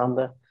maneuvers him around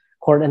the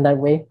court in that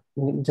way.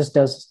 And he just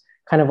does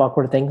kind of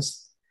awkward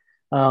things.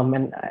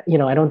 And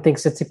I don't think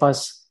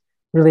Tsitsipas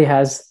really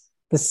has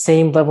the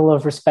same level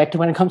of respect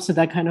when it comes to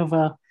that kind of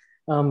a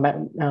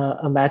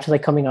match,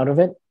 like coming out of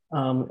it.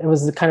 It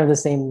was kind of the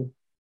same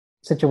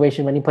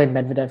situation when he played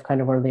Medvedev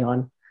kind of early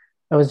on.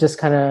 I was just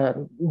kind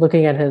of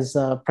looking at his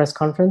press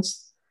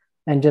conference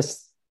and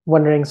just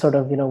wondering sort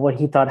of, what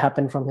he thought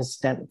happened from his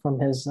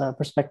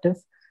perspective.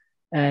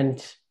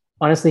 And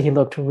honestly, he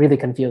looked really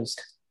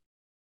confused.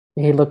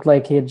 He looked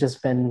like he had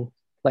just been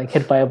like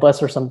hit by a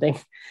bus or something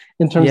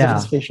in terms of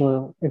his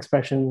facial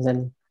expressions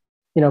and,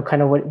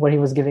 kind of what he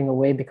was giving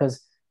away.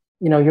 Because,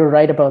 you're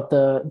right about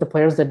the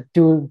players that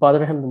do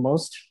bother him the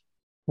most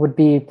would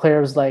be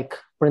players like,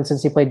 for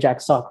instance, he played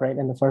Jack Sock, right,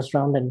 in the first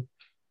round, and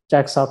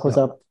Jack Sock was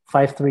up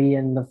 5-3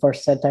 in the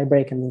first set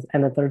tiebreak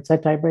and the third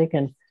set tiebreak.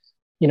 And,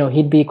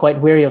 he'd be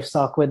quite wary of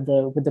Sock with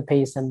the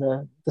pace and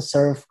the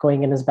serve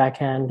going in his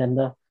backhand and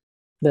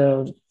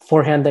the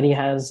forehand that he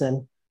has,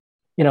 and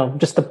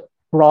just the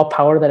raw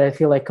power that I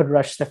feel like could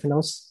rush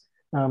Stefanos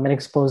and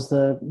expose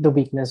the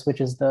weakness,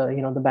 which is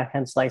the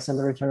backhand slice and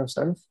the return of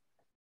serve,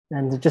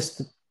 and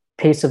just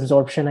pace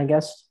absorption, I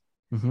guess.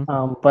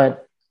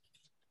 But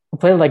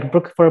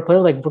for a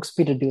player like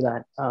Brooksby to do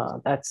that,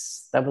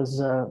 that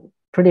was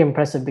pretty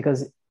impressive,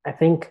 because I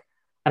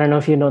don't know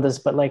if you know this,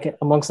 but like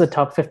amongst the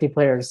top 50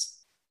 players,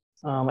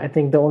 I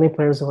think the only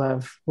players who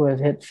have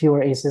hit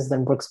fewer aces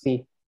than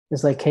Brooksby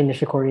is like Kei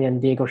Nishikori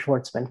and Diego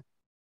Schwartzman.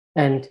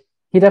 And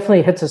he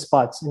definitely hits his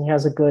spots, and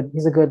he's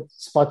a good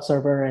spot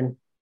server, and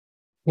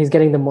he's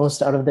getting the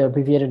most out of the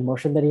abbreviated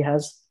motion that he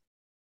has.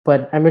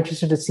 But I'm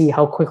interested to see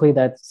how quickly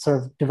that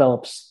serve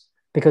develops,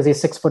 because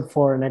he's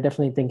 6'4", and I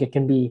definitely think it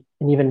can be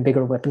an even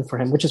bigger weapon for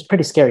him, which is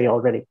pretty scary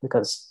already,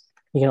 because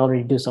he can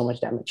already do so much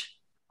damage.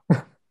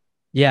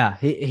 Yeah,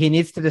 he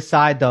needs to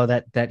decide though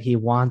that he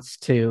wants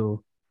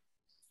to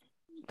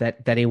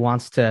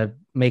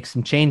make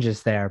some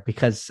changes there,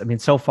 because I mean,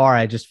 so far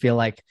I just feel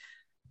like,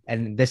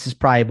 and this is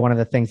probably one of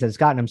the things that's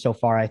gotten him so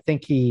far, I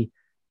think he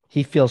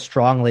feels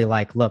strongly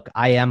like, look,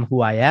 I am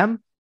who I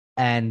am,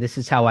 and this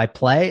is how I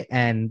play,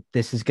 and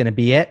this is going to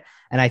be it.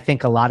 And I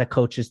think a lot of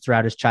coaches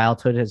throughout his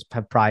childhood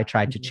have probably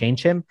tried to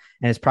change him,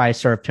 and it's probably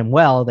served him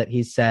well that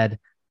he said,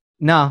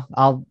 no,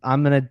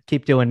 I'm going to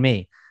keep doing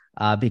me,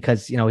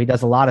 because, you know, he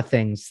does a lot of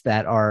things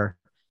that are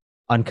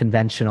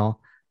unconventional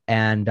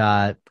and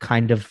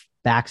kind of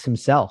backs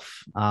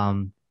himself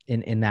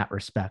in that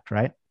respect.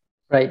 Right.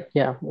 Right.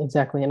 Yeah,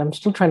 exactly. And I'm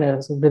still trying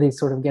to really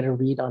sort of get a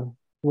read on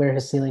where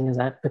his ceiling is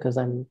at, because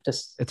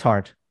it's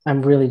hard.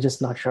 I'm really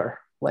just not sure.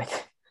 Like,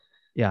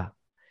 yeah,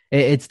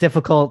 it's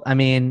difficult. I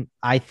mean,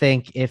 I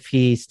think if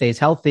he stays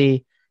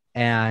healthy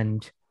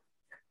and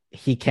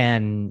he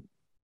can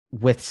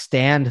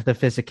withstand the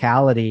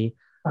physicality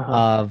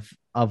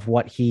of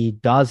what he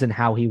does and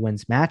how he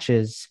wins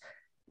matches,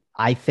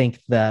 I think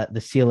the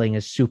ceiling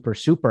is super,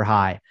 super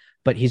high.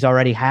 But he's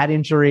already had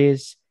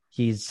injuries.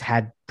 He's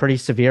had pretty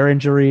severe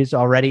injuries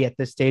already at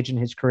this stage in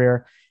his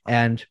career.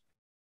 And,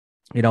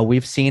 you know,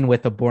 we've seen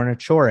with a Borna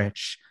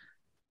Coric,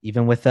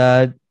 even with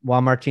a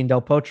Juan Martín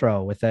del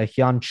Potro, with a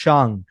Hyun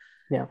Chung,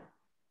 yeah,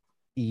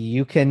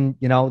 you can,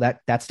 you know,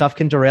 that stuff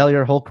can derail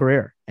your whole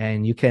career.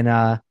 And you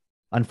can,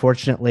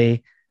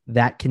 unfortunately,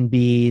 that can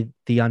be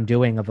the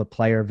undoing of a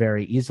player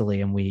very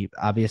easily. And we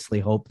obviously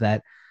hope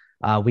that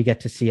we get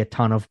to see a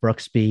ton of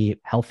Brooksby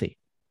healthy.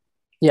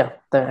 Yeah,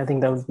 I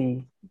think that would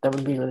be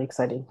really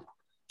exciting.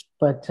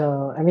 But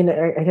I mean,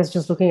 I guess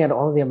just looking at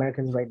all the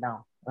Americans right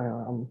now,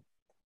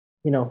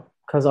 you know,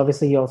 because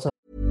obviously you also.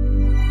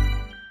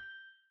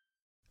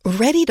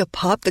 Ready to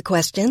pop the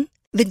question?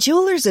 The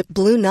jewelers at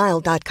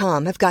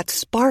BlueNile.com have got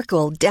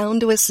sparkle down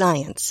to a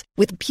science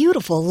with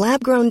beautiful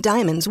lab-grown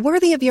diamonds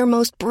worthy of your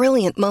most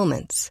brilliant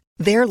moments.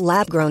 Their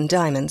lab-grown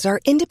diamonds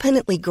are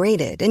independently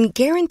graded and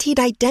guaranteed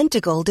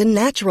identical to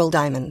natural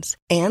diamonds,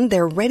 and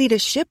they're ready to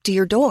ship to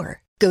your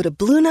door. Go to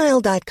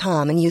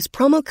BlueNile.com and use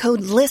promo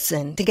code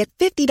LISTEN to get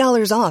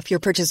 $50 off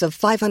your purchase of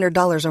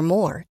 $500 or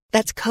more.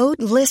 That's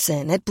code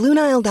LISTEN at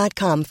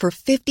BlueNile.com for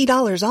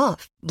 $50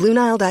 off.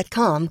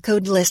 BlueNile.com,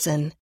 code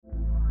LISTEN.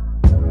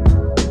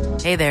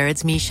 Hey there,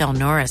 it's Michelle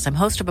Norris. I'm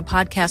host of a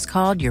podcast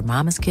called Your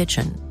Mama's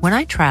Kitchen. When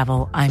I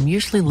travel, I'm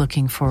usually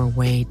looking for a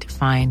way to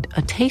find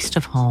a taste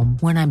of home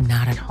when I'm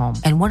not at home.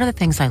 And one of the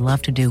things I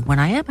love to do when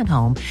I am at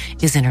home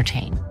is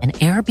entertain. And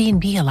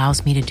Airbnb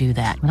allows me to do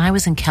that. When I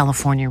was in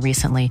California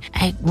recently,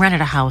 I rented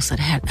a house that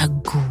had a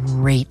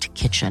great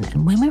kitchen.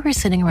 And when we were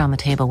sitting around the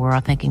table, we were all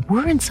thinking,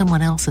 we're in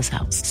someone else's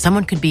house.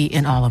 Someone could be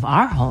in all of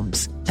our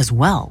homes as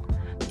well.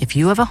 If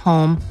you have a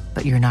home,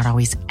 but you're not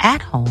always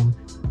at home,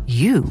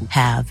 you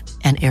have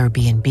an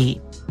Airbnb.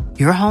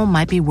 Your home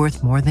might be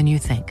worth more than you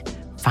think.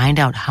 Find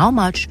out how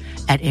much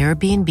at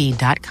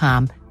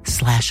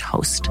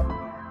airbnb.com/host.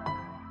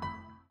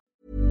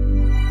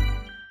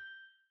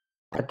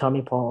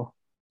 Tommy Paul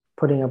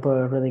putting up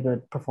a really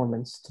good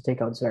performance to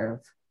take out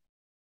Zverev.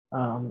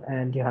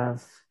 And you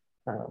have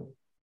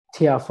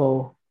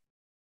Tiafoe,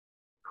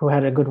 who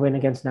had a good win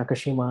against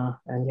Nakashima.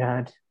 And you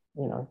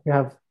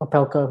have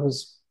Opelka,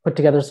 who's put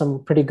together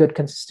some pretty good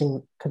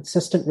consistent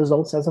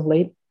results as of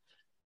late.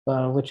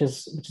 Which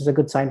is a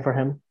good sign for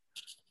him.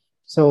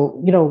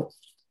 So, you know,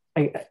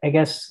 I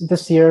guess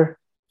this year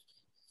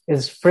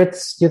is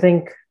Fritz. Do you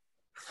think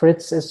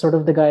Fritz is sort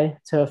of the guy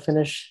to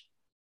finish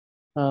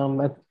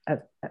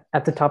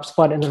at the top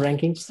spot in the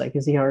rankings? Like,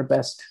 is he our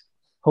best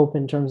hope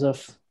in terms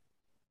of,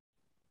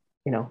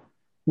 you know,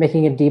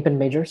 making it deep in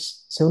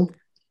majors soon?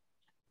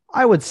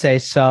 I would say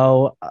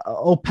so.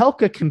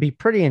 Opelka can be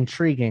pretty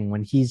intriguing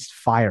when he's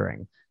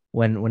firing.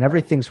 When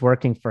everything's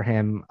working for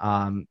him,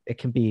 it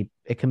can be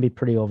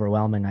pretty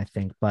overwhelming, I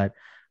think. But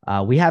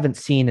we haven't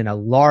seen in a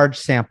large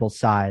sample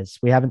size,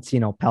 we haven't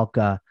seen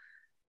Opelka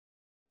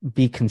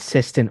be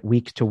consistent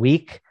week to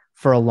week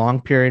for a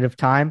long period of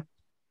time.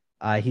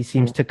 He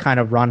seems to kind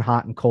of run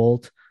hot and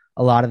cold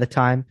a lot of the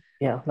time.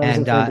 Yeah, that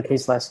wasn't really the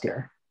case last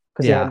year,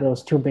 because he had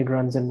those two big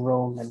runs in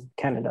Rome and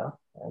Canada,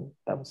 and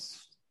that was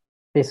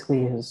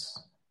basically his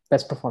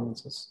best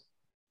performances.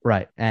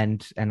 Right,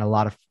 and a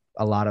lot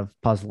of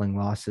puzzling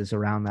losses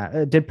around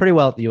that. Did pretty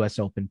well at the US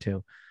Open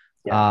too.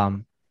 Yeah.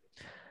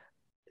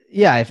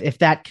 If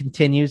that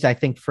continues, I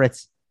think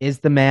Fritz is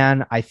the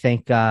man. I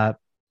think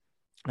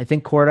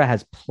Korda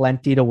has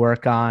plenty to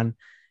work on,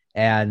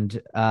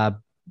 and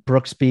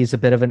Brooksby is a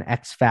bit of an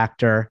X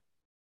factor,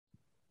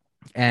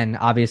 and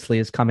obviously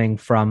is coming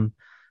from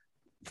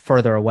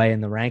further away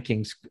in the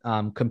rankings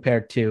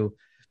compared to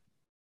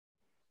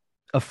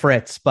a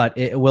Fritz. But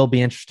it will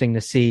be interesting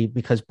to see,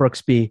 because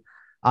Brooksby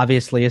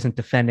obviously isn't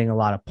defending a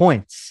lot of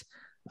points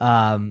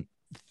in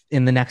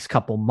the next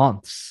couple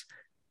months.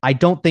 I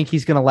don't think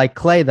he's going to like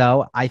clay,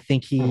 though. I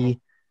think he'll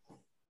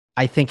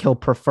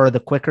prefer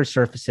the quicker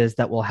surfaces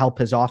that will help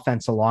his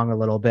offense along a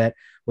little bit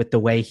with the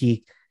way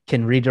he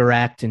can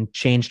redirect and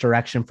change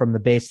direction from the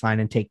baseline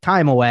and take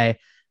time away.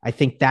 I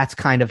think that's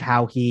kind of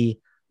how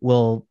he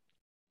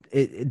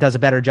does a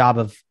better job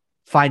of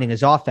finding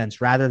his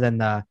offense, rather than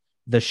the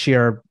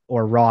sheer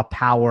or raw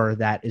power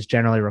that is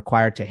generally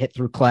required to hit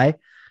through clay.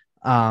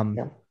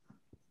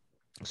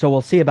 So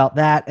we'll see about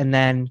that. And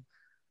then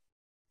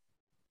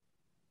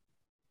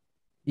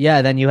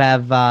you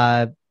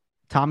have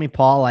Tommy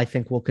Paul, I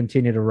think, will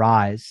continue to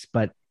rise,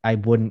 but I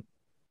wouldn't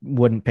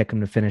wouldn't pick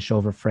him to finish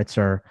over Fritz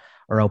or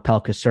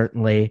Opelka,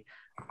 certainly.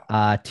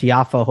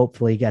 Tiafoe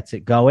hopefully gets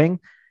it going.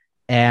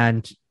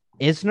 And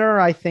Isner,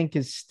 I think,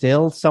 is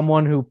still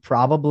someone who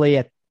probably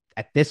at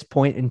this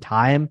point in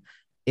time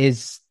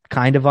is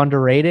kind of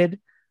underrated.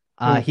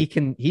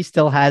 He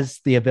still has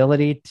the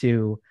ability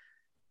to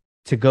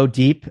go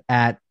deep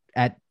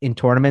in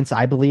tournaments,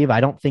 I believe. I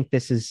don't think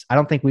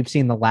we've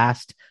seen the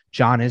last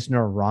John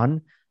Isner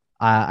run.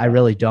 I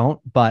really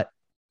don't, but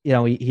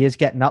he is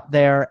getting up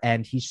there,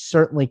 and he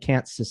certainly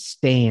can't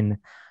sustain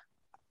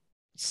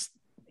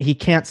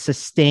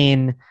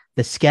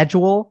the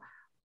schedule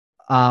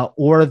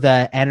or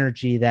the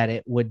energy that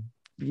it would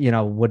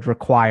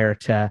require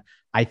to,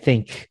 I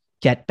think,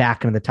 get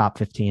back into the top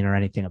 15 or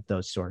anything of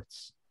those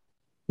sorts.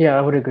 Yeah,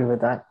 I would agree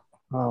with that.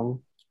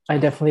 I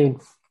definitely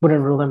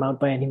wouldn't rule him out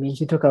by any means.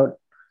 He took out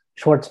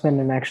Schwartzman,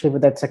 and actually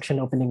with that section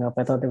opening up,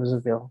 I thought there was a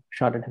real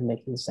shot at him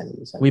making the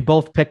semis. We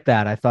both picked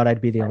that. I thought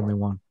I'd be the only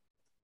one.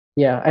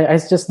 Yeah, I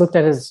just looked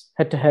at his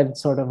head-to-head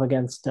sort of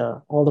against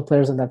all the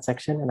players in that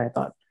section, and I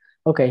thought,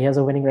 okay, he has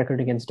a winning record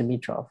against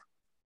Dimitrov,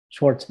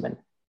 Schwartzman,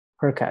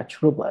 Hurkacz,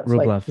 Rublev.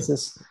 Like,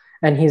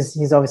 and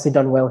he's obviously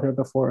done well here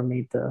before,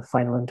 made the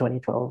final in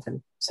 2012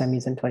 and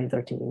semis in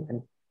 2013,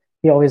 and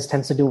he always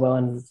tends to do well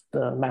in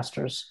the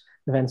Masters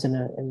events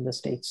in the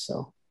States.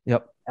 So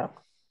yep. Yeah.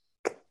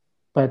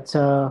 But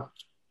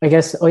I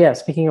guess,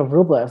 speaking of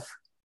Rublev,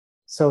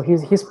 so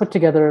he's put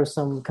together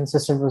some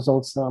consistent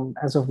results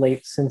as of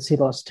late, since he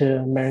lost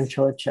to Marin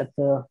Cilic at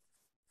the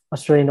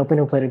Australian Open,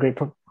 who played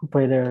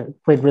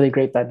really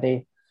great that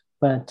day.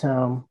 But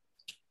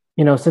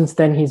since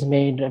then he's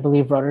made, I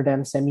believe,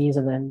 Rotterdam semis,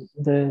 and then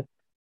the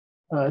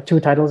 2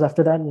 titles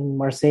after that in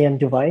Marseille and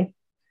Dubai,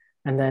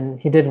 and then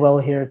he did well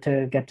here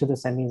to get to the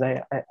semis.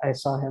 I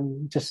saw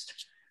him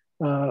just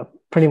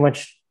pretty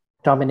much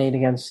dominate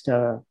against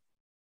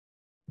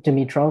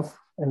Dimitrov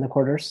in the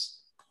quarters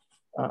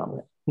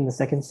in the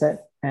second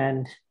set,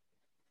 and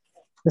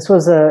this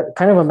was a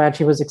kind of a match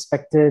he was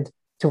expected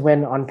to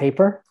win on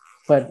paper,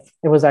 but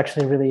it was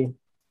actually really,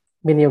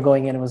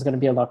 going in, it was going to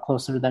be a lot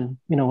closer than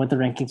what the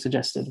ranking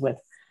suggested, with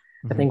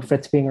I think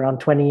Fritz being around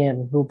 20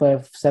 and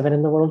Rublev 7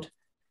 in the world.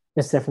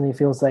 This definitely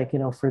feels like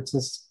Fritz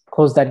has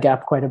closed that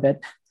gap quite a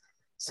bit.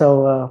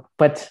 So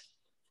but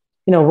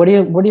what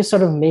do you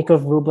sort of make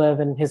of Rublev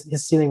and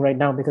his ceiling right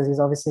now? Because he's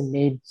obviously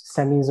made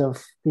semis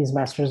of these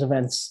Masters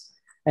events,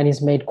 and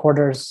he's made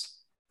quarters,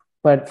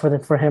 but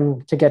for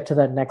him to get to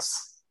that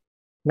next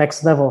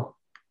level,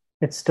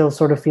 it still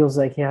sort of feels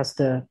like he has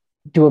to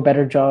do a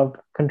better job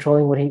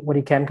controlling what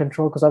he can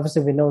control. Because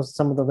obviously we know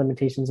some of the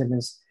limitations in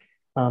his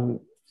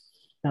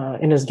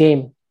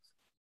game.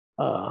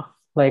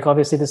 Like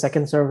obviously the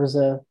second serve is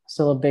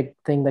still a big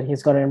thing that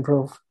he's got to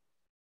improve.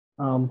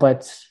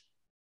 But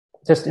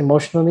just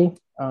emotionally,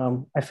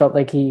 I felt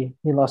like he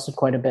lost it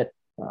quite a bit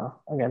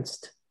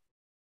against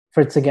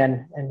Fritz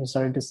again, and you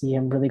started to see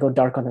him really go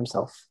dark on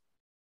himself.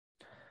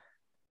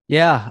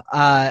 Yeah,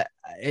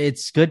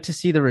 it's good to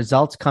see the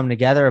results come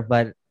together,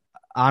 but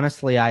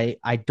honestly, I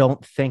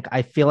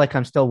feel like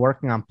I'm still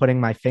working on putting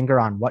my finger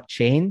on what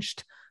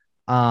changed,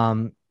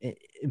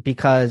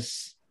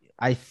 because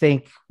I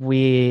think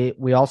we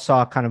all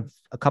saw kind of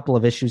a couple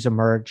of issues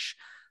emerge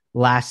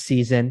last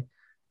season,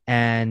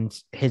 and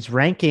his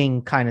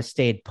ranking kind of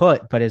stayed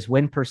put, but his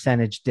win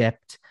percentage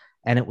dipped,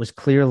 and it was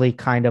clearly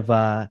kind of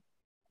a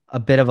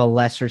bit of a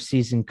lesser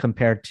season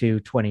compared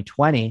to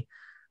 2020,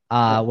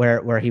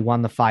 where he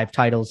won the 5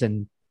 titles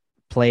and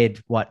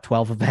played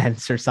 12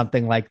 events or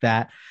something like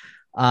that.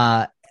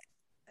 The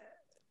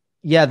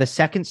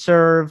second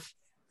serve,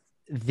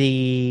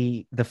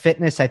 the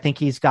fitness, I think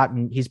he's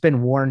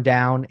been worn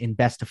down in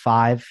best of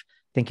 5. I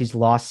think he's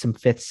lost some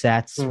 5th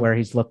sets where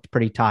he's looked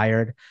pretty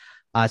tired.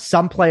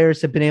 Some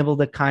players have been able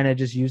to kind of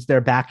just use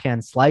their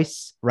backhand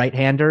slice,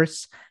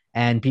 right-handers,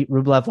 and beat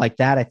Rublev like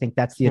that. I think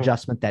that's the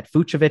adjustment that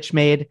Fucsovics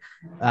made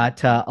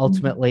to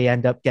ultimately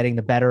end up getting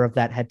the better of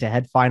that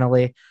head-to-head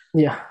finally.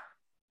 Yeah.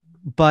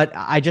 But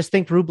I just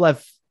think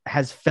Rublev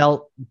has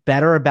felt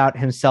better about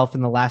himself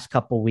in the last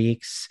couple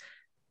weeks,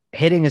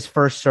 hitting his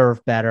first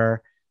serve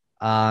better.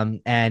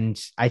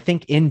 And I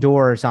think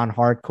indoors on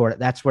hard court,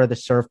 that's where the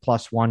serve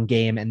 +1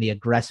 game and the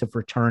aggressive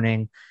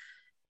returning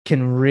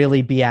can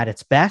really be at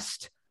its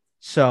best.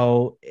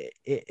 So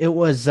it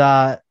was,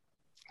 I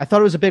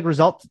thought it was a big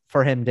result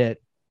for him to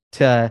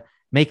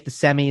make the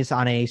semis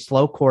on a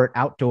slow court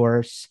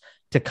outdoors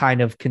to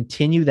kind of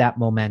continue that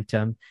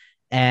momentum.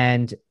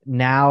 And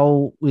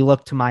now we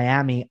look to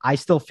Miami. I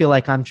still feel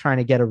like I'm trying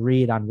to get a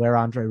read on where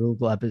Andrei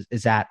Rublev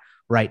is at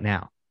right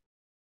now.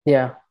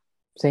 Yeah,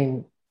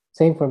 same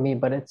for me,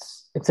 but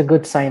it's a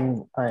good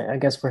sign, I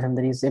guess, for him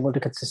that he's able to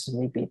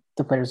consistently beat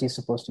the players he's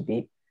supposed to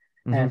beat.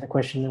 Mm-hmm. And the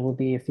question will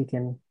be if he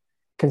can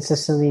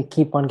consistently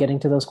keep on getting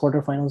to those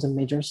quarterfinals in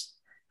majors,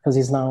 because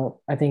he's not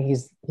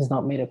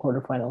made a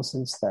quarterfinal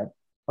since that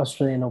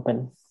Australian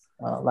Open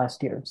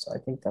last year. So I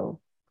think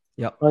that'll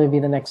probably be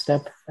the next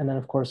step. And then,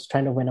 of course,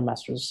 trying to win a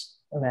Masters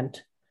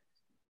event.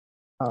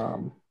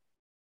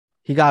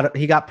 He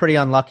got pretty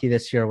unlucky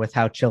this year with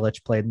how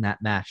Cilic played in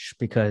that match,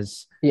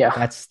 because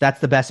that's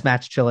the best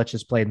match Cilic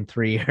has played in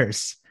 3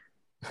 years.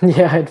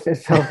 Yeah,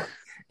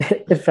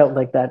 it felt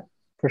like that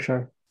for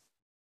sure.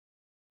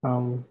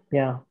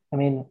 Yeah, I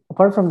mean,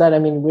 apart from that, I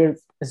mean,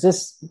 is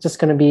this just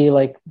going to be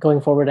like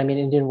going forward? I mean,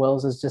 Indian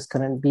Wells is just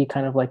going to be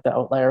kind of like the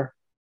outlier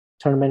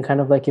tournament, kind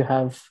of like you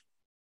have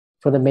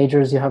for the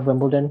majors. You have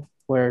Wimbledon,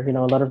 where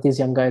a lot of these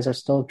young guys are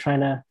still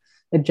trying to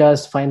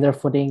adjust, find their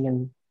footing,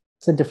 and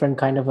it's a different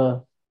kind of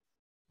a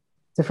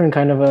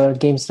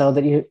game style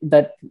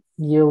that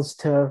yields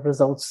to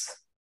results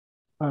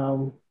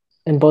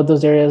in both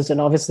those areas.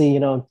 And obviously,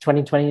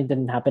 2020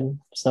 didn't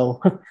happen,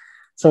 so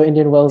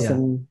Indian Wells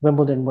and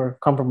Wimbledon were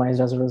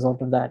compromised as a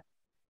result of that.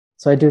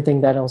 So I do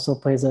think that also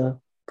plays a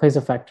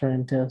factor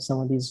into some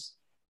of these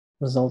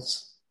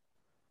results.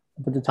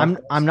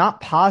 I'm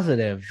not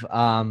positive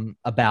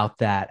about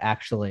that,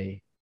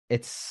 actually.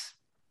 It's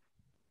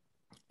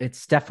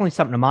definitely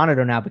something to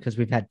monitor now, because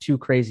we've had 2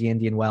 crazy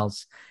Indian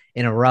Wells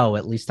in a row,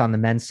 at least on the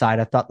men's side.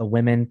 I thought the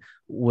women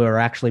were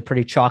actually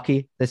pretty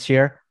chalky this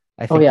year.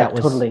 I think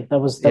totally. That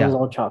was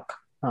all chalk.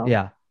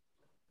 Yeah.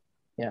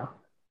 Yeah.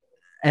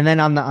 And then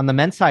on the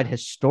men's side,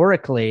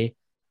 historically,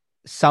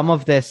 some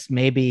of this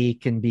maybe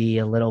can be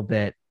a little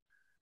bit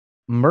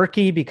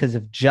murky because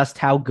of just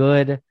how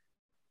good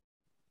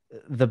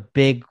the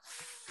big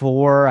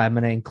 4. I'm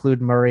going to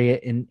include Murray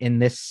in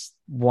this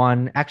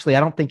one. Actually, I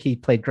don't think he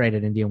played great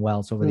at Indian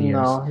Wells over the years.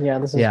 No, yeah,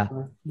 this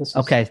is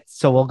okay.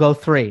 So we'll go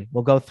 3.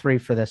 We'll go 3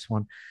 for this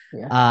one.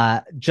 Yeah.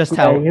 How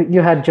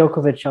you had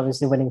Djokovic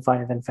obviously winning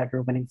 5 and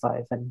Federer winning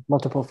 5 and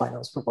multiple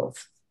finals for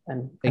both,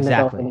 and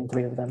Nadal winning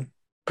 3 of them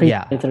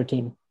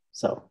pre-2013.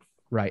 So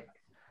right.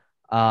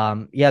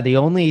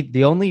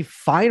 The only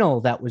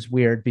final that was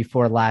weird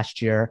before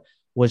last year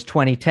was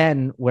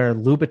 2010, where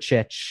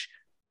Ljubicic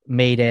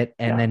made it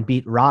and then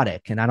beat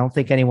Roddick. And I don't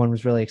think anyone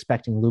was really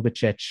expecting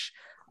Ljubicic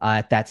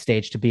at that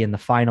stage to be in the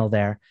final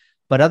there.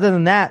 But other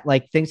than that,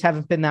 like, things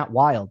haven't been that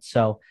wild.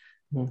 So,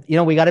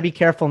 we got to be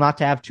careful not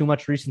to have too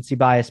much recency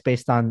bias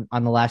based on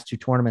the last 2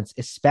 tournaments,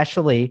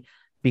 especially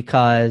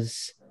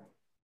because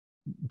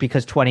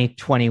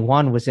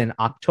 2021 was in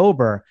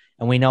October,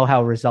 and we know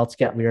how results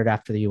get weird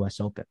after the US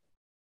Open.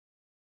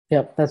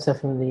 Yep, that's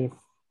definitely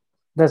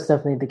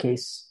the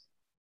case.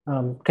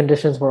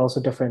 Conditions were also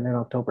different in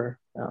October.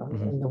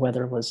 And the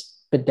weather was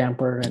a bit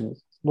damper and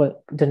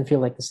didn't feel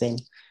like the same.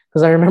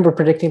 Because I remember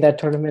predicting that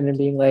tournament and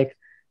being like,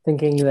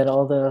 thinking that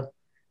all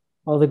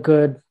the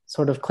good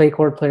sort of clay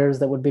court players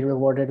that would be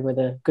rewarded with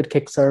a good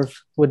kick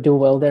serve would do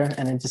well there,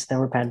 and it just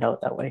never panned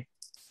out that way.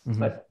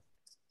 But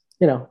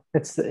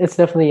it's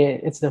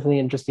definitely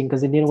interesting,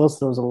 because Indian Wells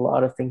throws a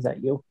lot of things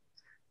at you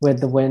with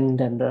the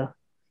wind and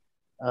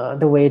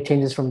the way it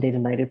changes from day to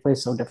night. It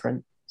plays so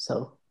different.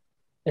 So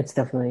it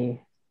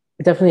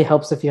definitely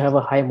helps if you have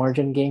a high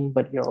margin game,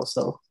 but you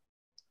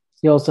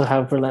also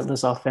have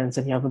relentless offense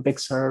and you have a big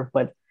serve.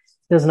 But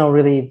there's no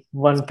really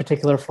one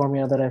particular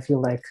formula that I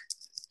feel like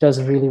does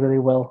really, really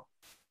well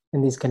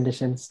in these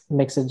conditions. It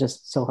makes it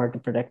just so hard to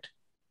predict.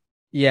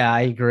 Yeah,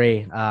 I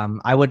agree.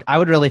 I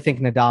would really think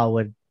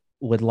Nadal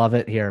would love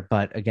it here,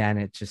 but again,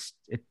 it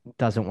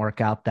doesn't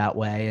work out that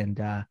way. And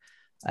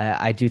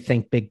I do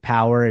think big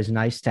power is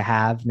nice to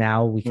have.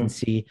 Now we can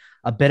see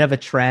a bit of a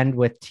trend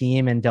with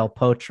Thiem and Del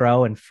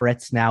Potro and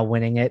Fritz now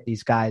winning it.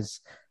 These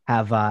guys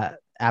have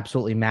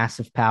absolutely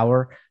massive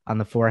power on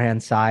the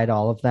forehand side,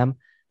 all of them.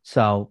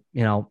 So,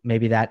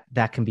 maybe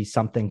that can be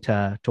something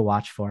to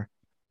watch for.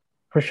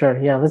 For sure.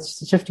 Yeah.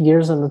 Let's shift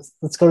gears and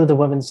let's go to the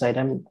women's side.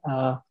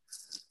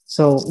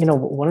 So,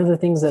 one of the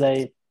things that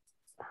I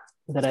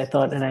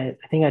thought, and I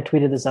think I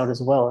tweeted this out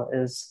as well,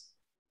 is,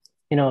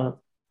 a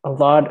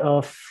lot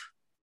of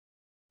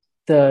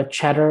the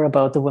chatter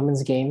about the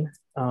women's game,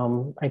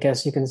 I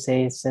guess you can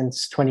say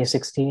since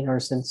 2016,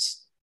 or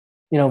since,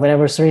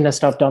 whenever Serena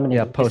stopped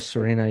dominating. Yeah, post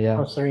Serena,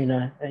 Post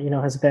Serena,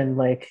 has been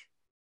like,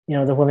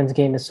 the women's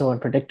game is so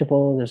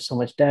unpredictable. There's so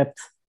much depth.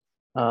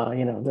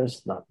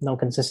 There's no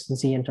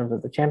consistency in terms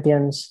of the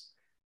champions.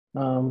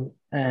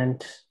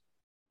 And,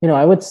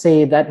 I would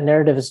say that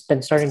narrative has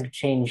been starting to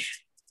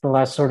change the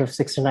last sort of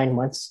 6 to 9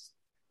 months.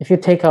 If you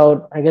just take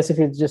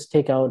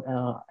out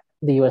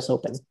the US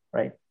Open,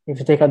 right? If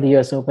you take out the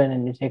US Open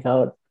and you take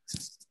out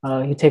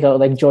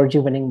like Georgie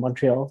winning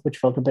Montreal, which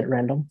felt a bit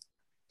random.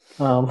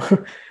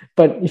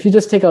 But if you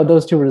just take out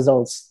those 2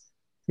 results,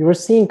 you were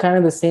seeing kind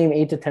of the same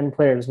 8 to 10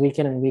 players week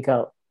in and week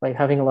out, like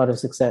having a lot of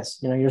success.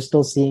 You're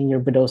still seeing your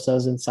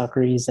Badosas and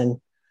Sakkari's,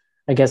 and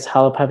I guess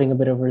Halep having a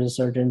bit of a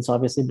resurgence.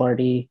 Obviously,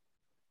 Barty,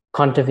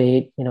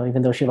 Kontaveit,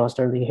 even though she lost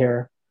early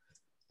here.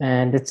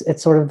 And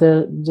it's sort of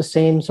the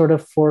same sort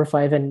of 4 or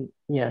 5, and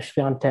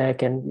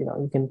Swiatek, and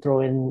you can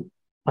throw in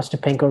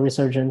Ostapenko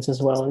resurgence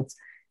as well.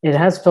 It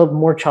has felt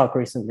more chalk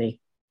recently,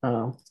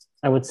 I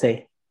would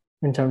say,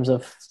 in terms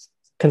of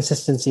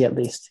consistency, at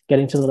least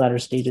getting to the latter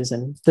stages.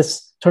 And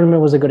this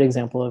tournament was a good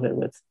example of it,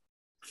 with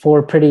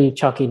 4 pretty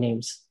chalky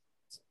names.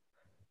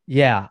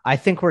 Yeah, I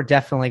think we're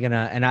definitely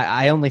gonna, and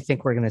I only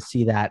think we're gonna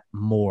see that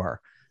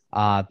more,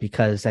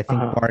 because I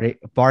think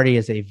Barty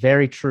is a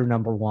very true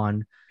number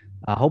 1.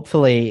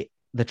 Hopefully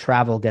the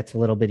travel gets a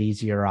little bit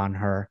easier on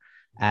her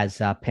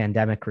as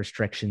pandemic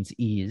restrictions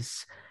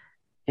ease.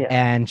 Yeah.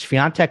 And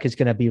Swiatek is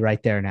going to be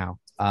right there now.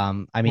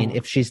 I mean,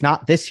 if she's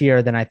not this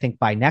year, then I think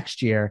by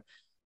next year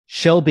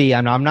she'll be,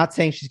 and I'm not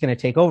saying she's going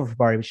to take over for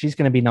Bari, but she's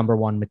going to be number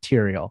one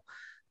material.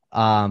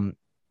 And,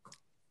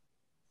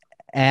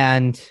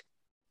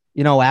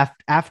 you know,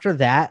 after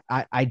that,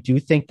 I do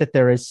think that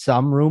there is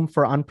some room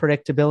for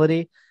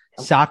unpredictability.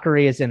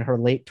 Sakkari is in her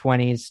late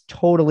 20s,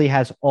 totally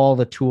has all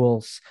the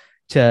tools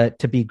to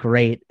be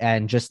great,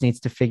 and just needs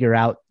to figure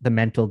out the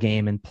mental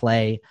game and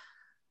play.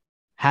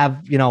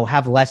 Have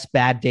less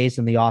bad days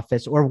in the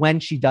office, or when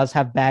she does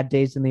have bad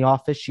days in the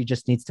office, she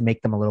just needs to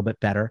make them a little bit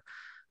better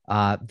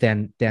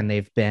than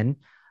they've been.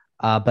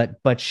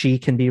 But she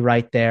can be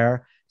right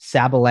there.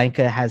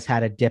 Sabalenka has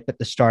had a dip at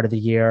the start of the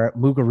year.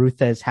 Muguruza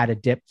has had a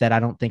dip that I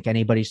don't think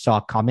anybody saw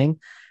coming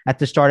at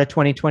the start of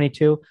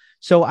 2022.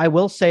 So I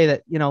will say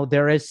that, you know,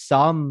 there are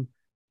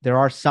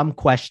some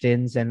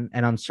questions and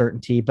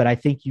uncertainty, but I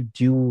think you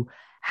do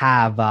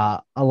have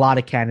a lot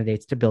of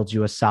candidates to build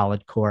you a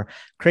solid core.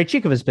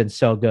 Krejcikova has been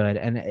so good,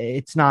 and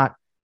it's not,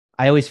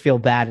 I always feel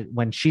bad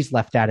when she's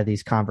left out of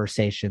these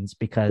conversations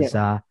because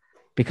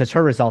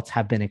her results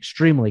have been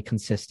extremely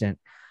consistent.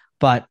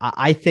 But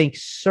I think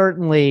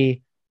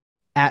certainly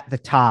at the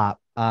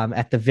top,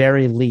 at the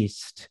very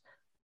least,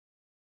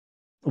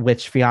 with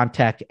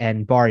Swiatek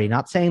and Bari,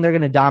 not saying they're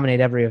going to dominate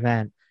every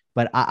event,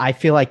 but I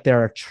feel like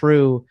there are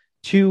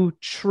two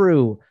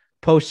true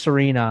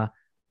post-Serena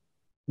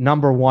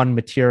number one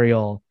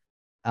material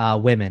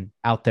women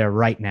out there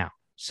right now.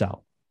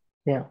 So,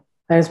 yeah.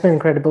 And it's been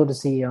incredible to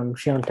see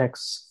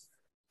Swiatek's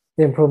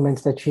the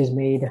improvements that she's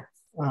made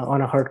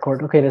on a hard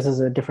court. Okay, this is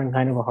a different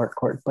kind of a hard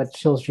court, but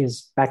still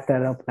she's backed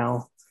that up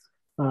now,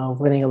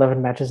 winning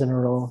 11 matches in a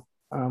row.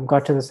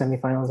 Got to the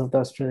semifinals of the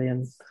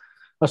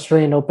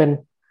Australian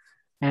Open,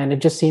 and it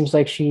just seems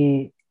like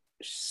she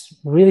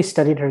really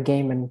studied her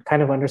game and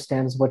kind of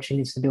understands what she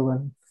needs to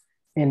do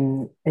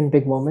in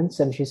big moments.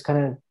 And she's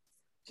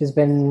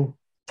been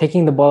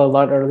taking the ball a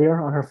lot earlier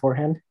on her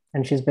forehand,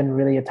 and she's been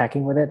really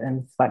attacking with it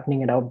and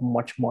flattening it out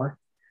much more.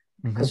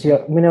 Because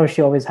we know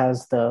she always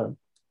has the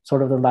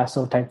sort of the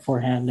lasso type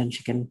forehand, and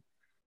she can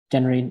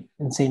generate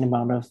insane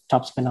amount of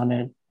topspin on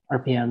it,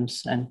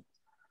 RPMs. And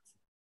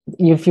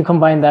if you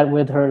combine that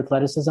with her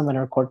athleticism and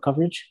her court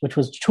coverage, which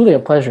was truly a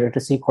pleasure to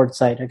see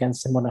courtside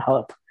against Simona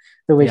Halep,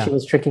 the way she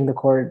was tricking the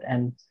court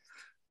and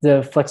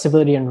the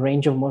flexibility and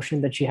range of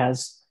motion that she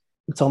has,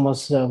 it's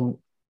almost a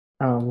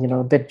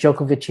bit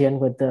Djokovician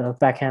with the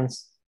backhand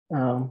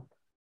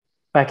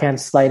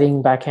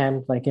sliding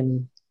backhand, like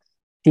in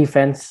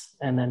defense,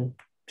 and then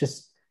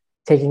just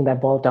taking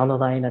that ball down the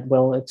line at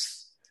will. It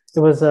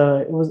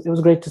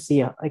was great to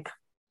see. Like,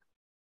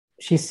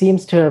 she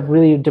seems to have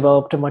really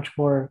developed a much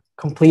more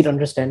complete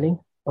understanding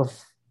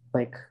of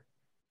like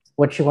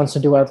what she wants to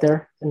do out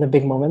there in the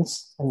big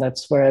moments, and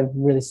that's where I've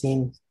really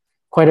seen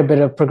quite a bit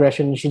of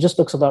progression. She just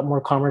looks a lot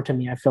more calmer to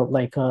me. I felt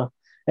like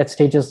at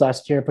stages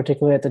last year,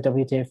 particularly at the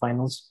WTA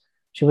finals,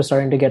 she was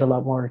starting to get a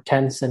lot more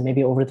tense and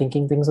maybe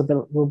overthinking things a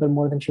little bit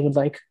more than she would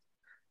like.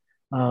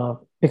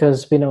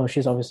 Because we know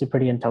she's obviously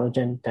pretty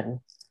intelligent and,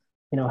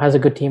 you know, has a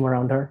good team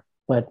around her,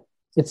 but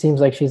it seems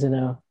like she's in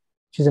a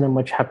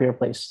much happier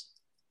place.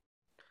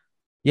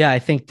 Yeah, I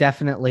think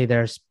definitely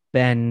there's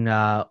been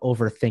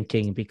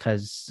overthinking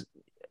because,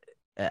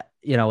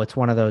 it's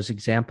one of those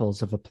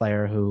examples of a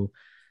player who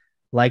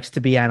likes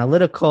to be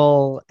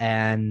analytical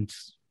and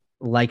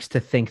likes to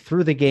think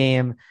through the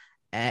game.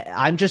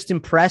 I'm just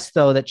impressed,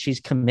 though, that she's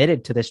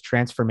committed to this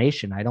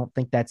transformation. I don't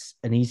think that's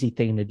an easy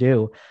thing to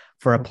do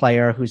for a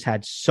player who's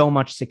had so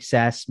much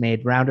success,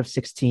 made round of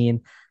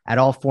 16 at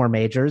all four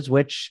majors,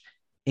 which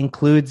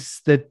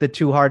includes the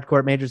two hard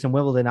court majors in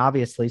Wimbledon,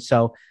 obviously.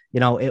 So,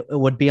 it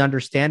would be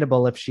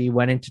understandable if she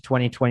went into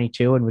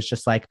 2022 and was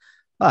just like,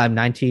 oh, I'm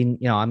 19,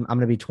 I'm going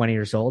to be 20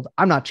 years old.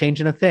 I'm not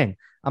changing a thing.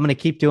 I'm going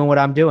to keep doing what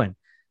I'm doing.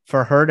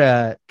 For her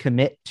to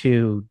commit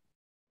to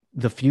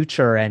the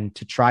future and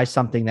to try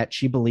something that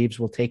she believes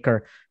will take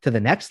her to the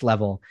next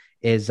level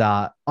is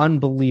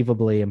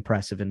unbelievably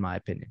impressive, in my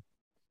opinion.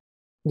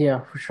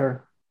 Yeah, for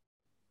sure.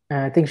 And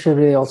I think she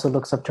really also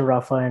looks up to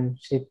Rafa, and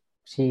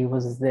she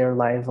was there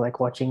live, like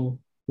watching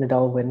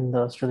Nadal win the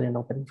Australian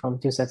Open from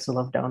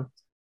 2-0 down.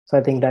 So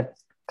I think that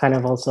kind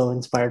of also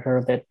inspired her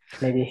a bit,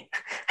 maybe.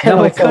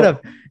 No, it could have.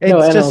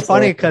 It's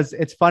funny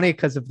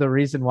because of the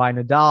reason why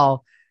Nadal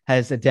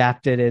has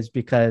adapted is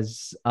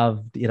because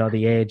of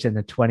the age, and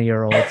the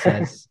 20-year-old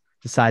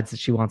decides that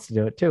she wants to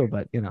do it too.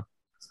 But yeah,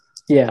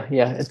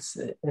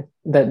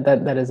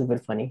 that is a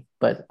bit funny.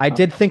 But I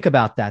did think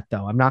about that,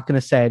 though. I'm not going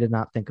to say I did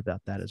not think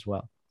about that as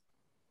well.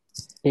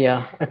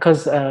 Yeah,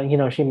 because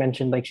she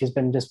mentioned like she's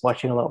been just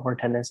watching a lot more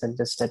tennis and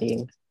just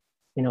studying,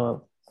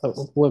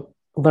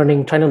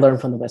 trying to learn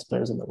from the best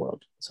players in the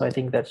world. So I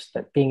think that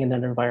being in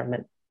that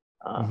environment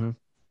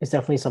is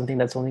definitely something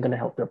that's only going to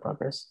help their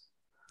progress.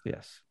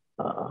 Yes.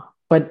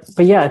 But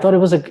yeah, I thought it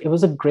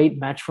was a great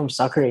match from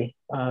Sakkari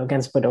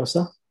against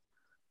Badosa,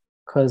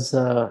 because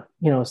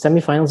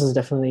semifinals is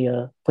definitely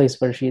a place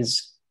where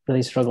she's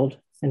really struggled.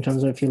 in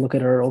terms of if you look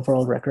at her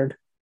overall record.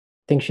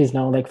 I think she's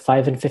now like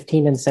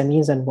 5-15 in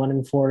semis and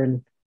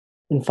 1-4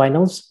 in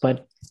finals.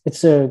 But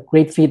it's a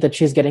great feat that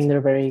she's getting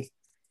there very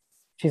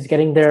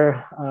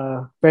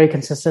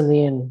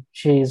consistently, and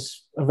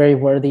she's a very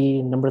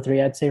worthy number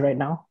 3, I'd say, right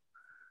now.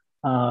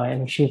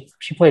 And she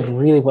played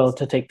really well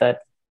to take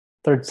that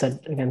third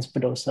set against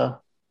Badosa,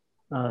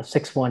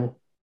 6-1.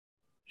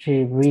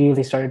 She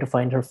really started to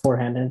find her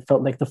forehand, and it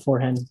felt like the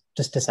forehand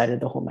just decided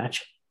the whole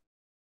match.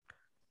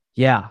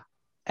 Yeah,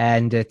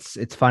 and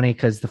it's funny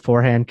because the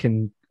forehand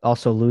can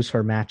also lose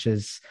her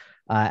matches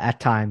at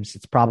times.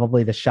 It's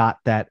probably the shot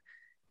that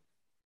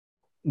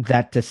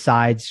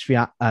decides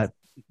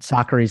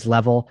Sakkari's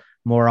level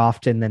more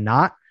often than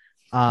not.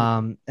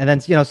 And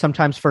then,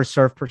 sometimes first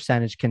serve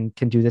percentage can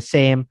do the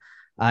same.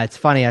 It's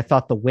funny. I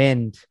thought the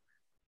wind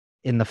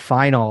in the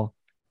final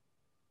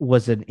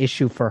was an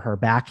issue for her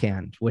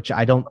backhand, which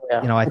I don't,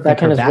 I think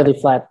backhand is really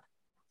flat.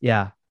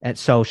 Yeah. And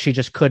so she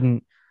just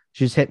couldn't,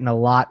 she was hitting a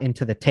lot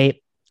into the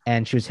tape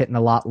and she was hitting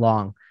a lot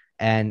long.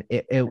 And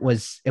it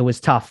was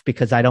tough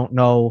because I don't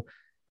know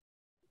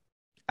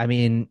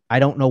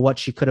what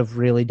she could have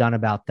really done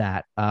about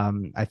that.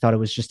 I thought it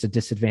was just a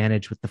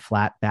disadvantage with the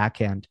flat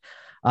backhand.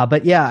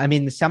 But yeah, I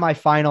mean, the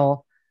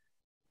semifinal,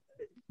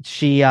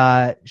 she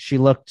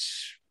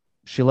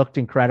looked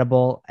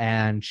incredible,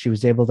 and she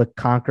was able to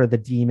conquer the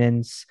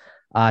demons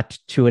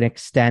to an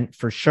extent,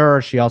 for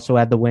sure. She also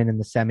had the win in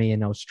the semi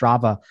in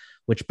Ostrava,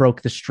 which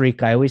broke the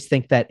streak. I always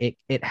think that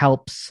it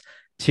helps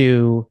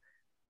to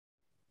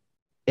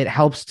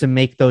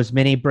make those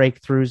mini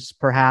breakthroughs,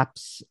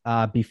 perhaps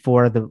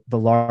before the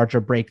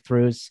larger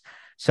breakthroughs.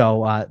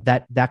 So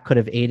that could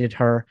have aided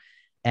her.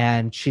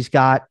 And she's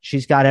got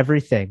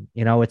everything.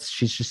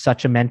 She's just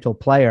such a mental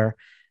player,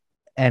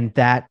 and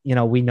that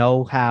we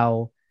know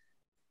how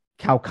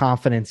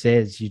confidence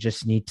is. You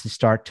just need to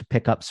start to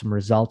pick up some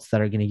results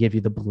that are going to give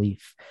you the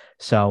belief.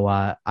 So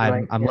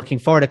I'm looking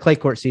forward to clay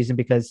court season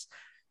because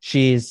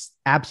she's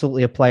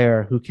absolutely a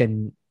player who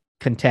can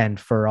contend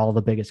for all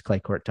the biggest clay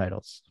court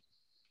titles.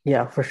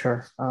 Yeah, for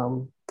sure.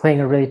 Playing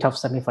a really tough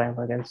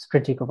semifinal against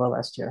Krejcikova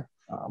last year.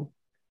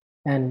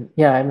 And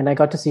yeah, I mean, I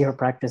got to see her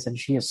practice, and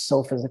she is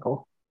so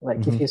physical.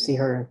 Like if you see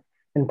her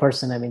in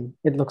person, I mean,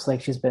 it looks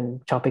like she's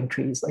been chopping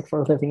trees like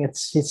for a living.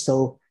 She's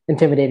so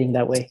intimidating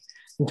that way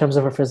in terms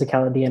of her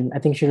physicality. And I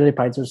think she really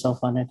prides herself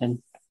on it.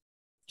 And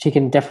she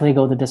can definitely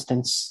go the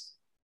distance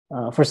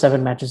for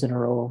 7 matches in a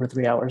row over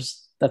 3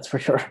 hours. That's for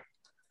sure.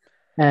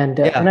 And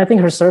I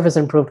think her serve has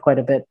improved quite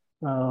a bit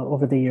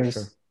over the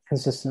years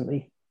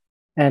consistently.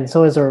 And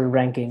so is her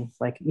ranking,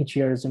 like each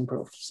year has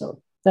improved.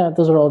 So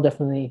those are all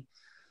definitely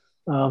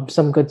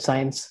some good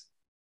signs.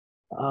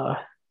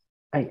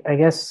 I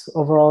guess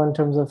overall, in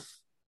terms of,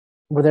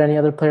 were there any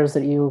other players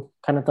that you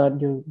kind of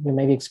thought you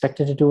maybe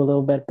expected to do a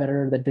little bit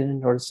better that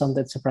didn't, or some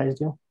that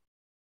surprised you?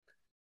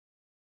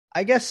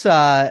 I guess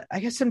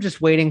I'm just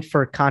waiting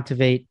for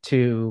Kontaveit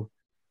to.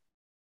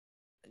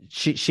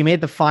 She made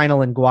the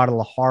final in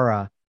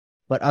Guadalajara,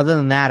 but other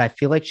than that, I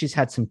feel like she's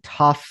had some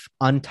tough,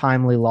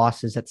 untimely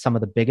losses at some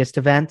of the biggest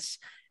events,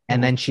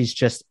 and then she's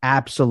just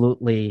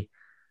absolutely,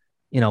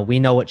 we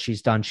know what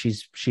she's done.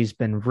 She's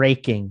been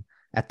raking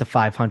at the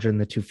 500 and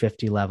the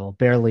 250 level,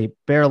 barely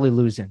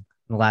losing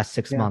in the last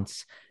 6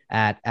 months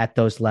at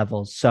those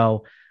levels.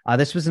 So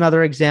this was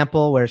another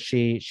example where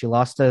she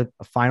lost a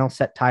final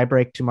set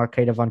tiebreak to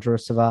Marketa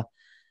Vondrousova.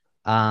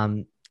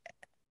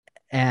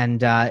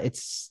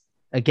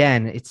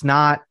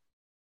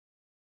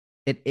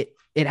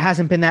 It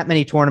hasn't been that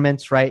many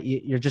tournaments, right?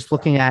 You're just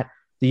looking at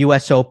the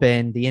U.S.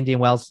 Open, the Indian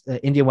Wells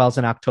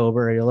in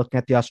October. You're looking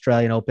at the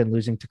Australian Open,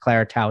 losing to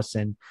Clara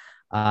Towson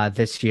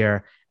this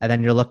year, and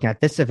then you're looking at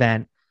this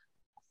event.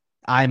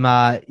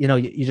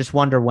 You just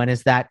wonder when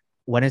is that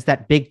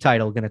big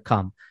title going to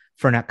come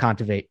for Anett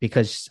Kontaveit?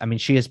 Because I mean,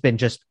 she has been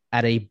just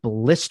at a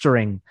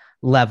blistering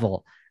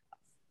level,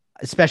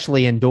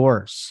 especially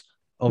indoors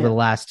over the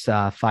last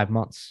 5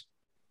 months.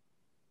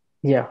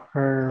 Yeah,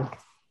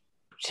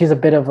 she's a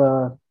bit of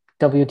a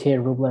WTA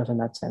Rublev in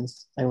that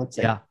sense, I would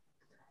say. Yeah.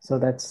 So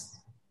that's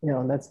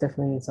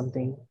definitely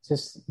something.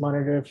 Just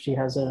monitor if she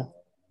has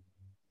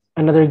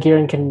another gear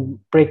and can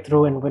break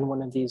through and win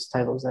one of these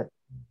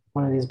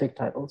big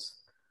titles.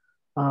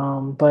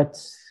 But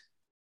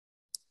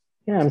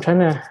yeah, I'm trying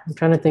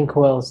to think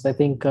who else. I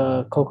think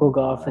Coco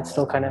Gauff, it's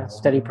still kind of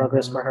steady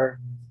progress for her.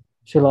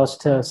 She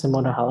lost to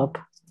Simona Halep.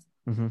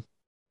 Mm-hmm.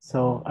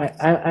 So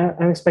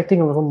I'm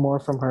expecting a little more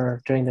from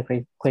her during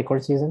the clay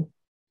court season,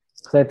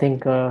 because I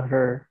think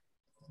her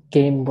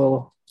game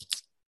will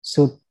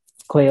suit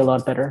clay a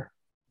lot better.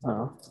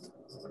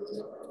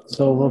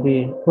 So we'll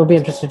be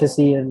interested to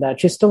see in that.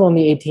 She's still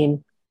only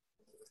 18,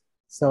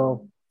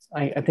 so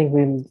I think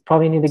we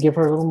probably need to give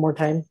her a little more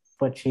time.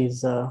 But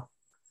she's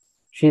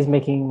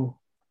making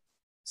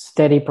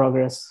steady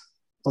progress.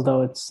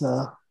 Although it's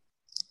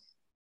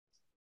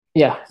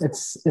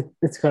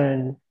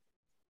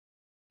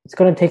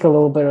gonna take a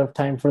little bit of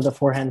time for the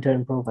forehand to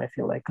improve, I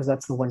feel like, because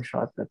that's the one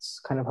shot that's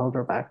kind of held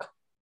her back.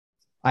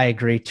 I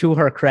agree. To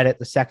her credit,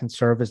 the second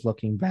serve is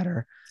looking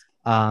better.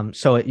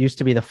 So it used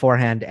to be the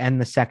forehand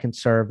and the second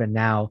serve, and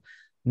now,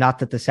 not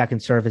that the second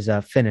serve is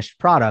a finished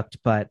product,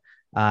 but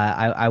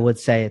I would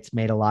say it's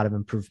made a lot of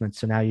improvements.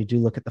 So now you do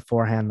look at the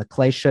forehand. The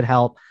clay should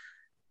help,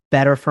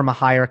 better from a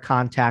higher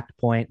contact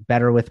point,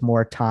 better with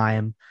more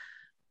time.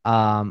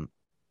 And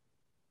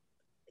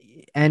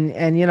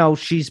you know,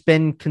 she's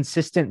been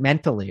consistent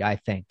mentally, I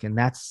think, and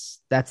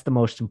that's the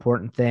most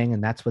important thing,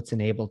 and that's what's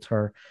enabled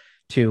her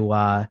to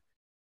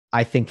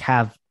I think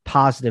have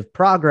positive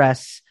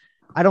progress.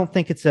 I don't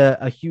think it's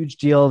a huge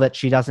deal that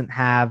she doesn't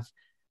have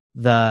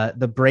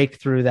the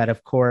breakthrough that,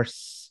 of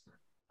course,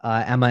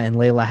 Emma and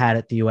Leylah had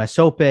at the US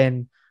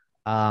Open,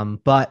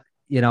 but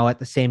you know, at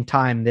the same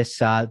time, this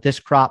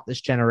crop,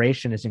 this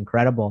generation is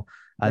incredible.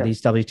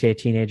 These WTA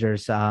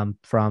teenagers from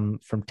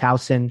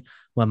Towson,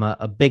 who I'm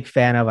a big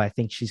fan of. I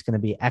think she's going to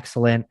be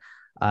excellent.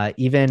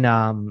 Even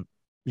Zhang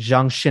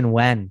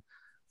Xinwen,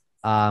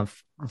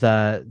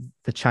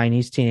 the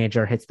Chinese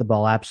teenager, hits the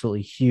ball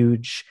absolutely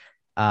huge.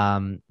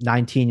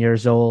 19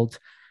 years old.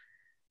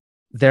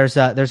 There's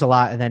a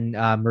lot. And then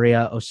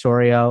Maria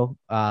Osorio,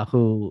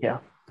 who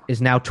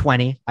is now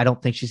 20. I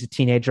don't think she's a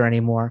teenager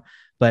anymore,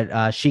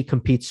 but she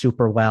competes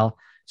super well.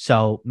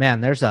 So,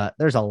 man, there's a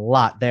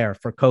lot there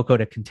for Coco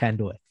to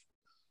contend with.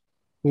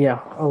 Yeah,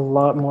 a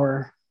lot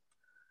more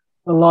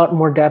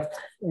depth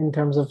in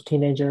terms of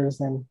teenagers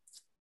and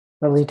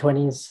early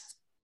 20s.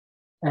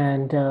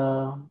 And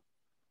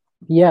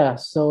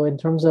so in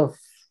terms of,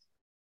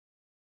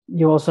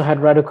 you also had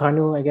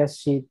Raducanu. I guess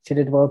she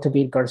did well to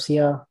beat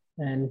Garcia,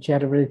 and she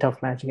had a really tough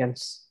match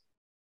against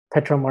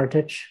Petra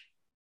Martic.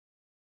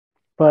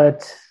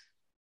 But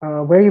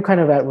where are you kind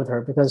of at with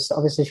her? Because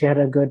obviously she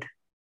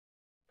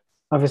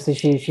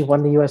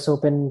won the US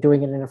Open,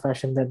 doing it in a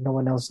fashion that no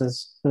one else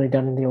has really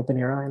done in the Open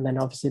era. And then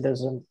obviously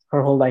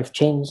her whole life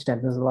changed,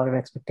 and there's a lot of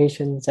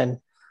expectations. And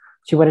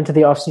she went into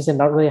the offseason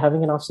not really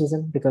having an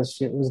offseason because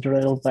she was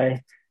derailed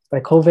by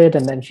COVID.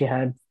 And then she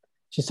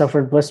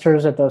suffered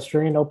blisters at the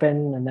Australian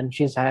Open. And then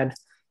she's had,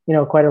 you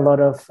know, quite a lot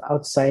of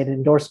outside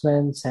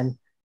endorsements and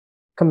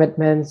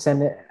commitments.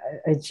 And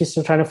she's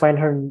still trying to find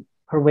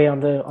her way on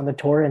the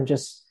tour and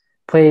just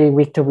play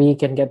week to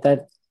week and get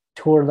that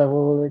tour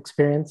level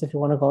experience, if you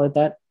want to call it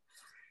that.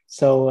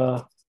 So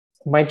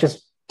it might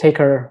just take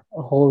her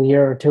a whole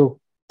year or two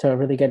to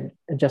really get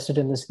adjusted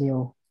in this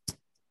new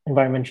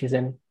environment she's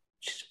in.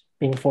 She's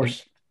being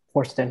forced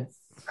in.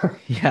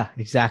 Yeah,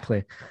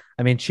 exactly.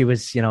 I mean, she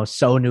was, you know,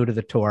 so new to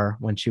the tour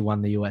when she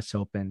won the US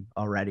Open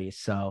already.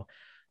 So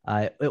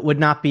it would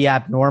not be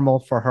abnormal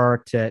for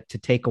her to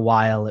take a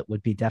while. It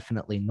would be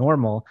definitely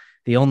normal.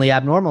 The only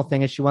abnormal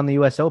thing is she won the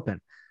US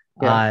Open.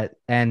 Yeah.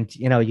 And,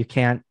 you know, you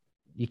can't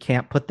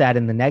put that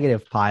in the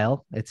negative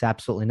pile. It's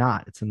absolutely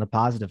not. It's in the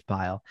positive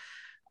pile.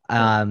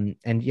 And,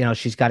 you know,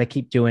 she's got to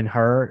keep doing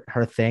her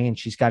thing, and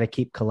she's got to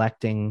keep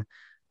collecting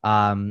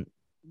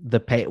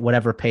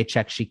whatever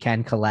paycheck she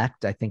can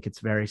collect. I think it's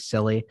very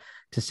silly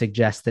to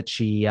suggest that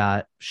she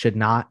should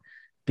not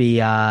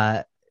be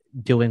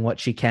doing what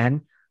she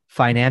can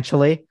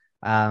financially.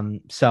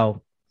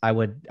 So I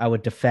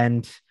would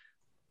defend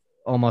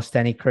almost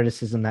any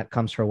criticism that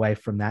comes her way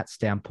from that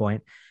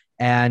standpoint.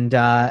 And,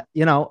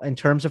 you know, in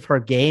terms of her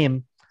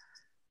game,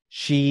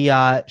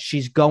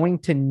 she's going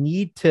to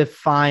need to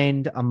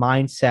find a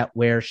mindset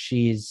where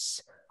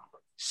she's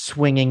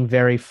swinging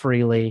very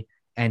freely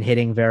and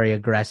hitting very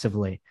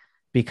aggressively,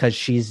 because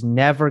she's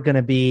never going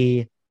to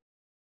be,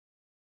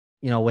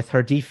 you know, with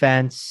her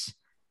defense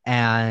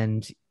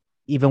and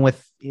even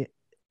with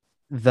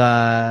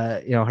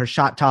her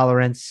shot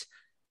tolerance,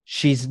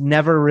 she's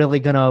never really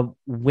going to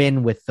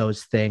win with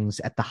those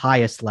things at the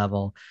highest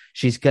level.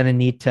 She's going to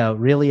need to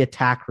really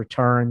attack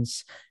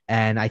returns.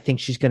 And I think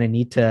she's going to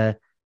need to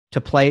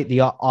play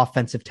the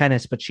offensive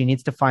tennis, but she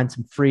needs to find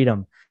some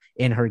freedom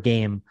in her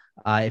game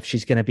if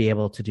she's going to be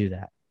able to do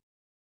that.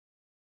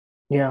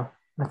 Yeah,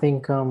 I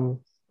think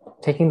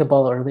taking the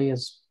ball early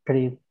is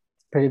pretty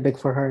big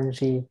for her. And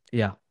she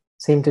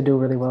seemed to do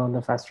really well on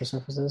the faster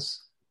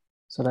surfaces.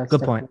 So that's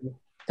good point.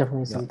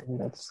 Definitely something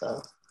that's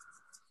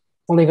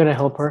only going to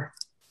help her.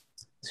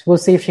 So we'll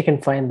see if she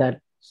can find that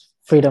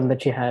freedom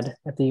that she had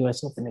at the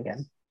US Open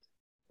again.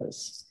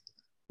 Because,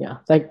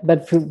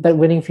 that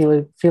winning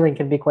feeling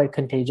can be quite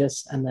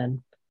contagious. And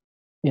then,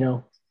 you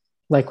know,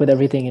 like with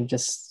everything,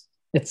 it's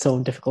so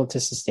difficult to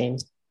sustain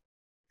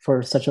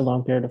for such a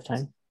long period of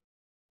time.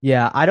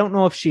 Yeah, I don't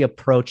know if she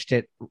approached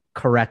it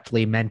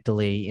correctly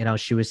mentally. You know,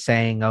 she was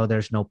saying, "Oh,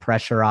 there's no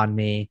pressure on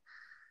me."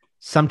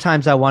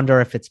 Sometimes I wonder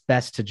if it's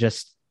best to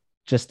just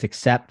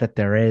accept that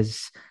there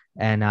is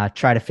and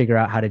try to figure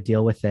out how to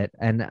deal with it.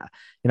 And,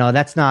 you know,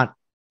 that's not,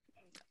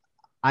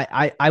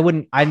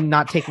 I'm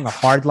not taking a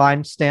hard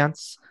line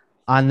stance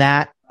on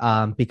that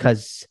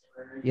because,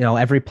 you know,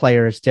 every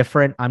player is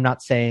different. I'm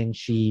not saying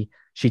she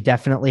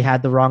definitely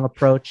had the wrong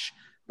approach,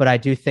 but I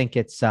do think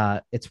it's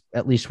at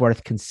least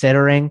worth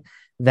considering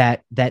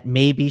that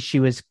maybe she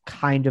was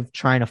kind of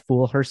trying to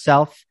fool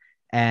herself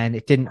and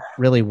it didn't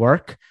really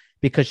work,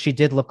 because she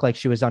did look like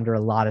she was under a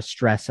lot of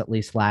stress, at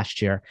least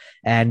last year.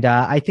 And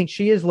I think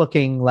she is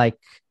looking like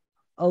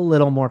a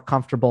little more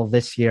comfortable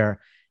this year.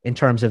 in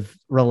terms of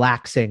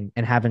relaxing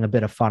and having a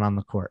bit of fun on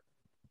the court.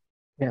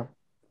 Yeah.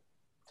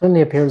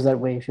 Certainly appears that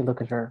way if you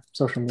look at her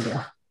social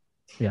media.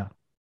 Yeah.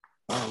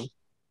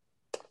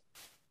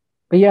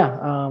 But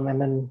yeah,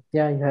 and then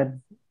you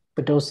had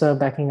Badosa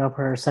backing up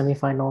her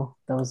semifinal.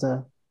 That was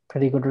a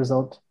pretty good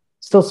result.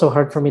 Still so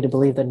hard for me to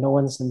believe that no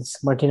one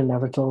since Martina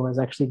Navratilova has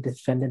actually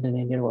defended an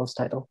Indian Wells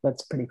title.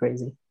 That's pretty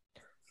crazy.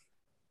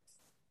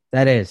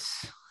 That is.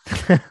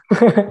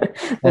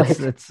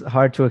 It's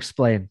hard to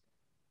explain.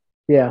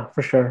 Yeah,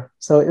 for sure.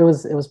 So it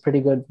was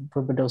pretty good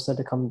for Badosa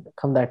to come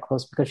that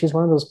close, because she's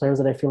one of those players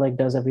that I feel like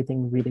does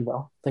everything really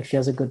well. Like, she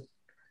has a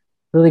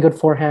really good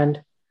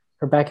forehand.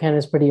 Her backhand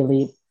is pretty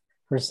elite.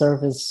 Her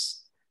serve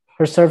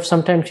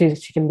sometimes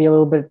she can be a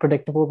little bit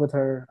predictable with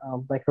her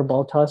like her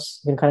ball toss.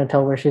 You can kind of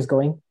tell where she's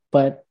going,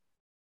 but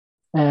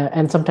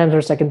and sometimes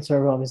her second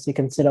serve obviously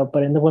can sit up.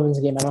 But in the women's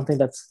game, I don't think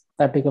that's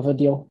that big of a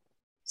deal.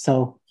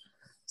 So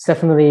it's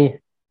definitely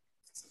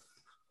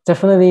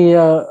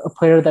a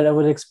player that I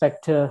would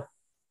expect to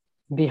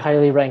be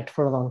highly ranked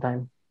for a long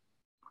time.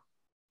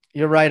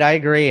 You're right. I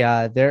agree.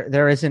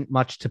 There isn't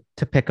much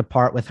to pick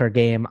apart with her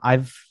game.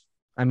 I've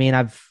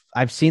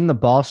seen the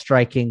ball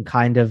striking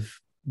kind of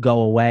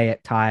go away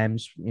at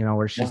times,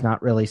 where she's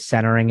not really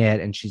centering it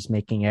and she's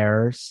making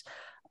errors.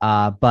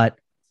 But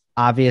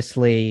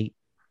obviously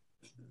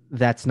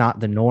that's not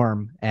the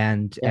norm.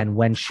 And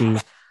when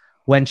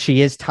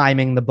she is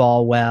timing the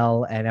ball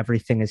well and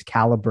everything is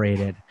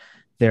calibrated,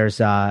 there's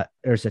a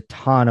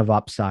ton of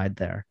upside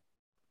there.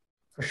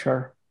 For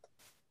sure.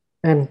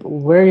 And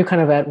where are you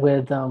kind of at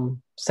with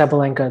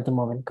Sabalenka at the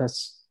moment?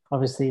 Because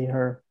obviously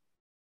her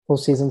whole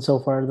season so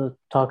far, the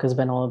talk has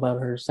been all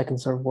about her second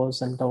serve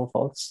woes and double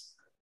faults.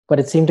 But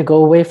it seemed to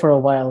go away for a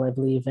while, I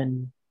believe,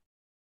 in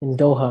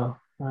Doha.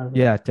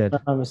 It did. If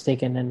I'm not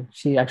mistaken. And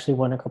she actually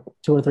won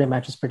 2 or 3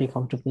 matches pretty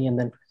comfortably, and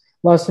then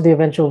lost to the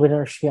eventual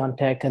winner,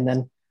 Swiatek. And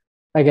then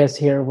I guess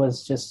here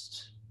was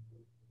just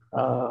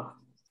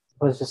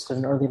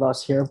an early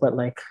loss here. But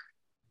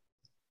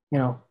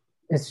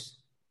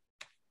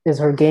is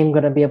her game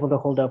going to be able to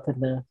hold up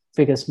in the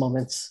biggest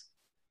moments,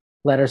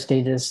 latter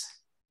stages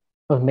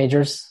of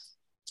majors?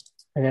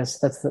 I guess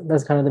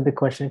that's kind of the big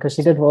question, because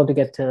she did well to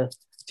get to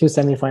 2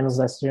 semifinals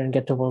last year and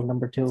get to world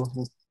number 2.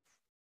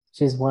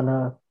 She's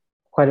won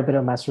quite a bit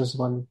of Masters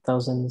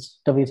 1000s,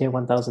 WTA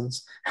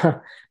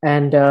 1000s,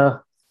 and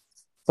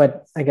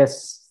but I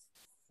guess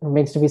it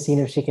remains to be seen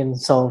if she can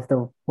solve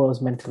the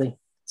woes mentally.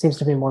 Seems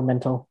to be more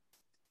mental.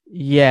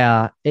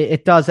 Yeah,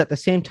 it does. At the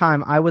same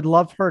time, I would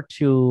love her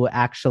to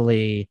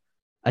actually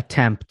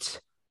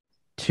attempt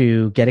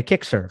to get a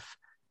kick serve.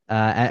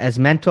 As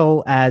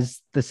mental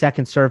as the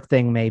second serve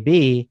thing may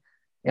be,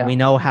 we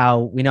know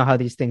how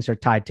these things are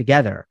tied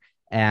together.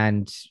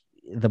 And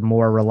the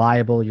more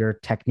reliable your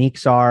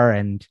techniques are,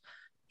 and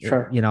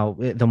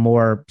the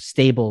more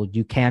stable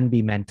you can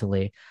be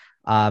mentally.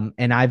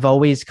 And I've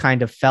always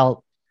kind of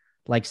felt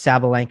like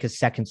Sabalenka's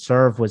second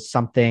serve was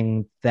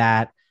something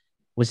that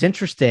was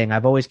interesting.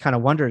 I've always kind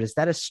of wondered, is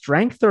that a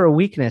strength or a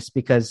weakness?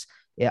 Because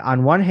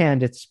on one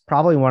hand, it's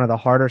probably one of the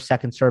harder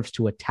second serves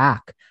to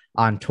attack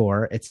on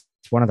tour. It's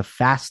one of the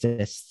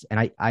fastest.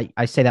 And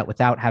I say that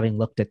without having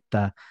looked at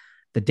the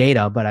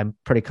data, but I'm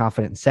pretty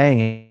confident in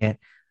saying it.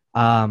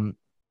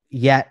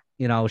 Yet,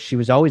 she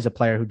was always a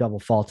player who double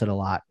faulted a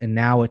lot. And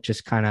now it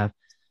just kind of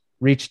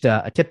reached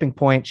a tipping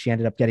point. She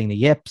ended up getting the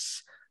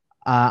yips.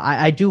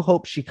 I do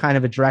hope she kind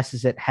of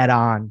addresses it head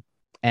on,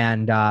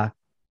 and,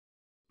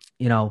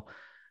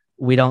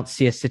 we don't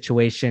see a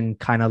situation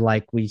kind of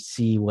like we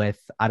see with,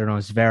 I don't know,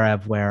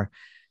 Zverev, where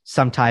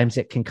sometimes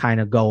it can kind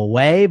of go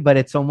away, but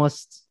it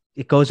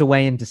goes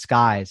away in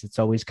disguise. It's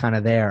always kind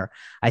of there.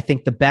 I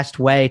think the best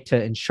way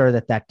to ensure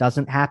that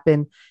doesn't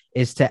happen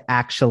is to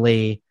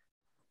actually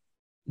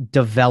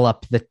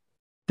develop the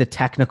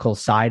technical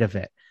side of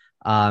it,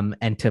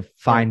 and to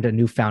find a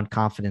newfound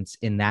confidence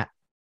in that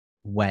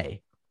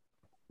way.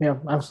 Yeah,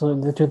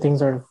 absolutely. The two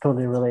things are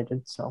totally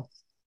related. So,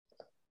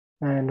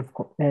 and of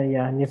course,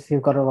 and if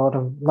you've got a lot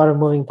of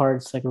moving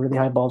parts, like a really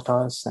high ball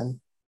toss, and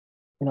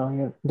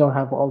you don't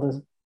have all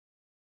the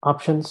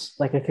options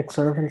like a kick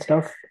serve and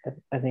stuff,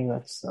 I think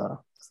that's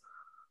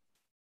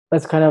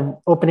kind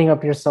of opening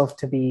up yourself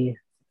to be,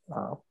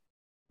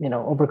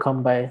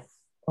 overcome by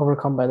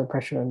the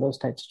pressure in those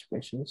types of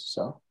situations.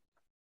 So,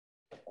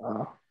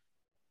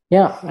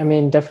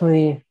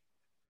 definitely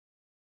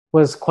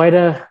was quite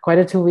a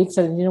 2 weeks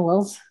at Indian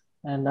Wells,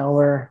 and now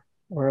we're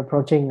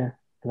approaching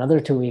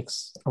another 2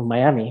 weeks of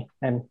Miami,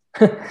 and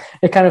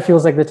it kind of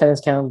feels like the tennis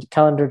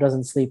calendar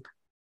doesn't sleep,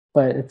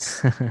 but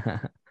it's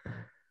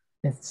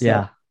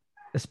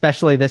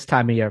especially this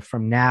time of year,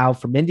 from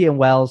Indian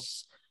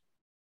Wells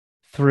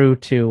through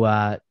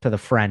to the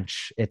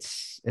French.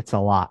 It's a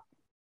lot.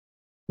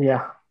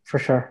 Yeah, for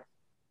sure.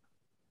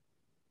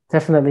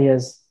 Definitely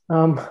is.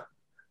 But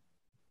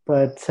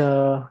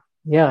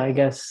I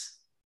guess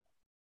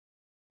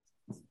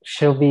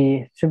should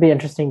be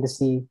interesting to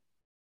see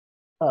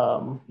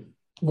how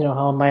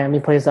Miami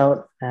plays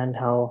out, and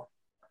how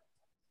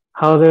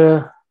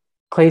the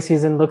clay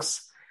season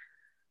looks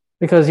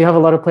because you have a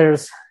lot of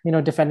players,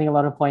 defending a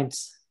lot of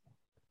points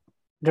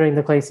during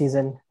the clay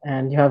season,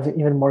 and you have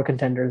even more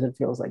contenders, it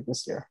feels like,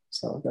 this year.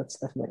 So that's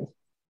definitely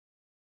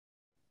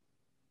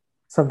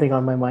something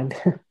on my mind.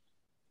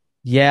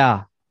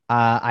 Yeah.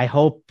 I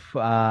hope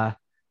the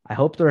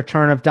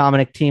return of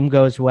Dominic Thiem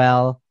goes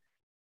well.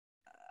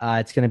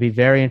 It's going to be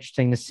very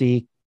interesting to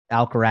see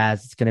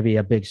Alcaraz. It's going to be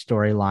a big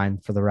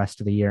storyline for the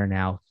rest of the year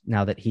now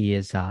that he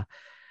is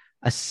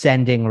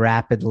ascending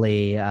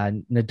rapidly.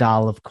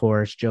 Nadal, of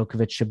course.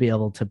 Djokovic should be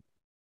able to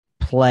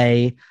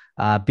play,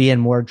 be in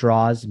more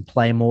draws and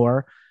play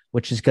more,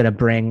 which is going to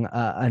bring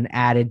an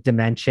added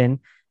dimension.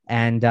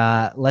 And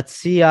let's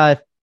see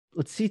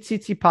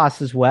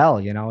Tsitsipas as well.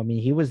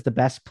 He was the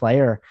best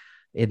player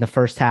in the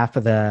first half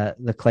of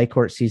the clay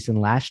court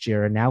season last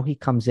year, and now he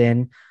comes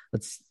in.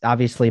 It's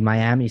obviously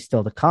Miami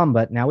still to come,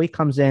 but now he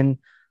comes in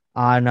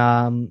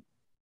on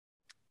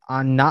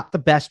not the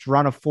best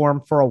run of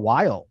form for a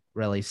while,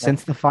 really,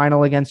 since the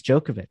final against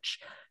Djokovic.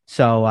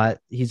 So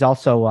he's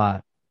also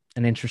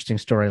an interesting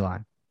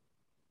storyline.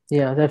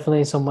 Yeah,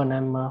 definitely someone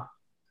I'm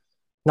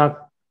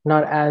not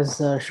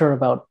as sure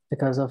about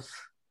because of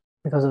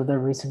the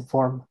recent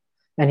form,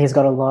 and he's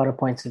got a lot of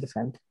points to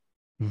defend.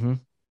 Mm-hmm.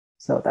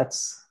 So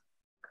that's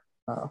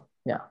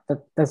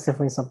that's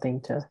definitely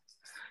something to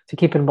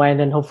keep in mind,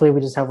 and hopefully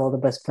we just have all the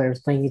best players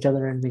playing each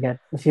other, and we get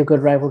a few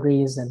good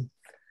rivalries, and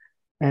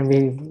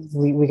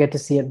we get to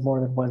see it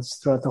more than once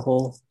throughout the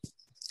whole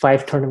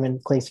 5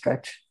 tournament clay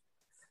stretch.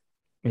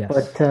 Yes.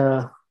 But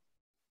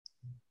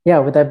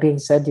with that being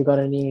said, you got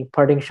any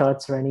parting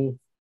shots or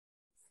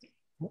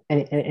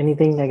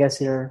anything I guess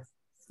you're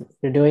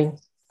doing?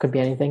 Could be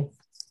anything.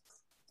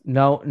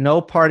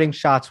 No parting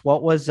shots.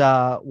 What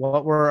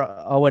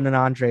were Owen and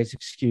Andre's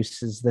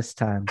excuses this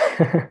time?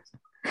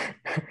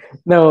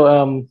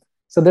 No,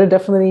 so they're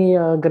definitely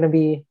gonna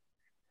be.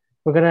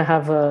 We're gonna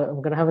have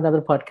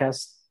another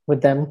podcast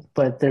with them,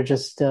 but they're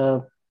just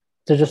a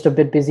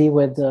bit busy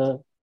with.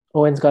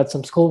 Owen's got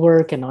some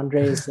schoolwork, and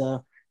Andre's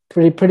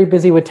pretty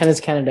busy with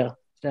Tennis Canada.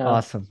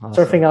 Awesome.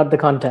 Surfing out the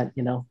content,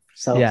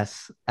 So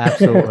yes,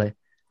 absolutely.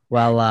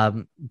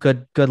 Well,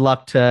 good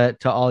luck to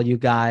all you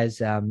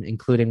guys,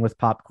 including with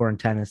Popcorn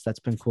Tennis. That's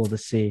been cool to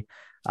see.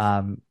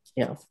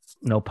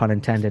 No pun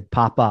intended,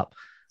 pop up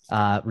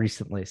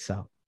recently.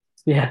 So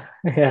yeah,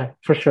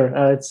 for sure.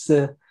 It's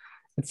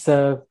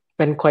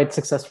been quite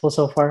successful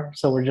so far.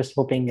 So we're just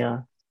hoping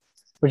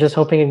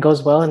it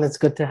goes well, and it's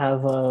good to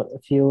have a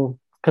few,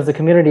 because the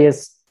community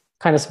is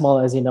kind of small,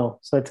 as you know.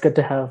 So it's good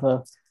to have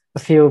a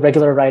few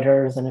regular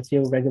writers and a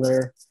few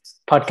regular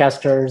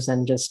podcasters,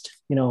 and just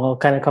all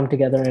kind of come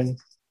together and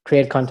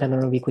create content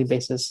on a weekly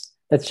basis.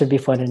 That should be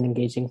fun and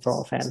engaging for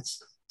all fans.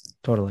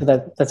 Totally.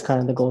 So that's kind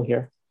of the goal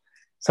here.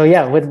 So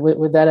yeah,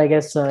 with that, I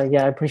guess I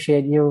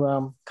appreciate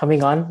you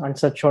coming on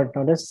such short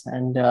notice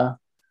and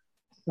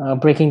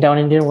breaking down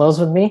Indian Wells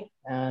with me,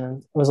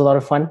 and it was a lot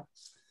of fun.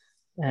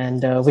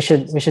 And we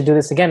should do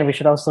this again, and we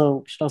should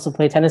also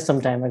play tennis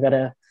sometime. I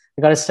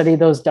gotta study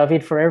those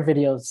David Ferrer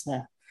videos.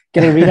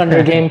 Get a read on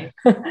their game.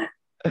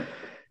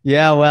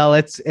 Yeah, well,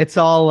 it's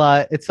all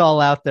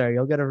out there.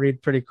 You'll get a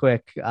read pretty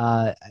quick.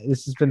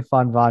 This has been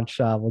fun, Vansh.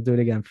 We'll do it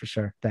again for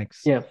sure.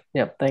 Thanks. Yeah.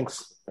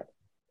 Thanks.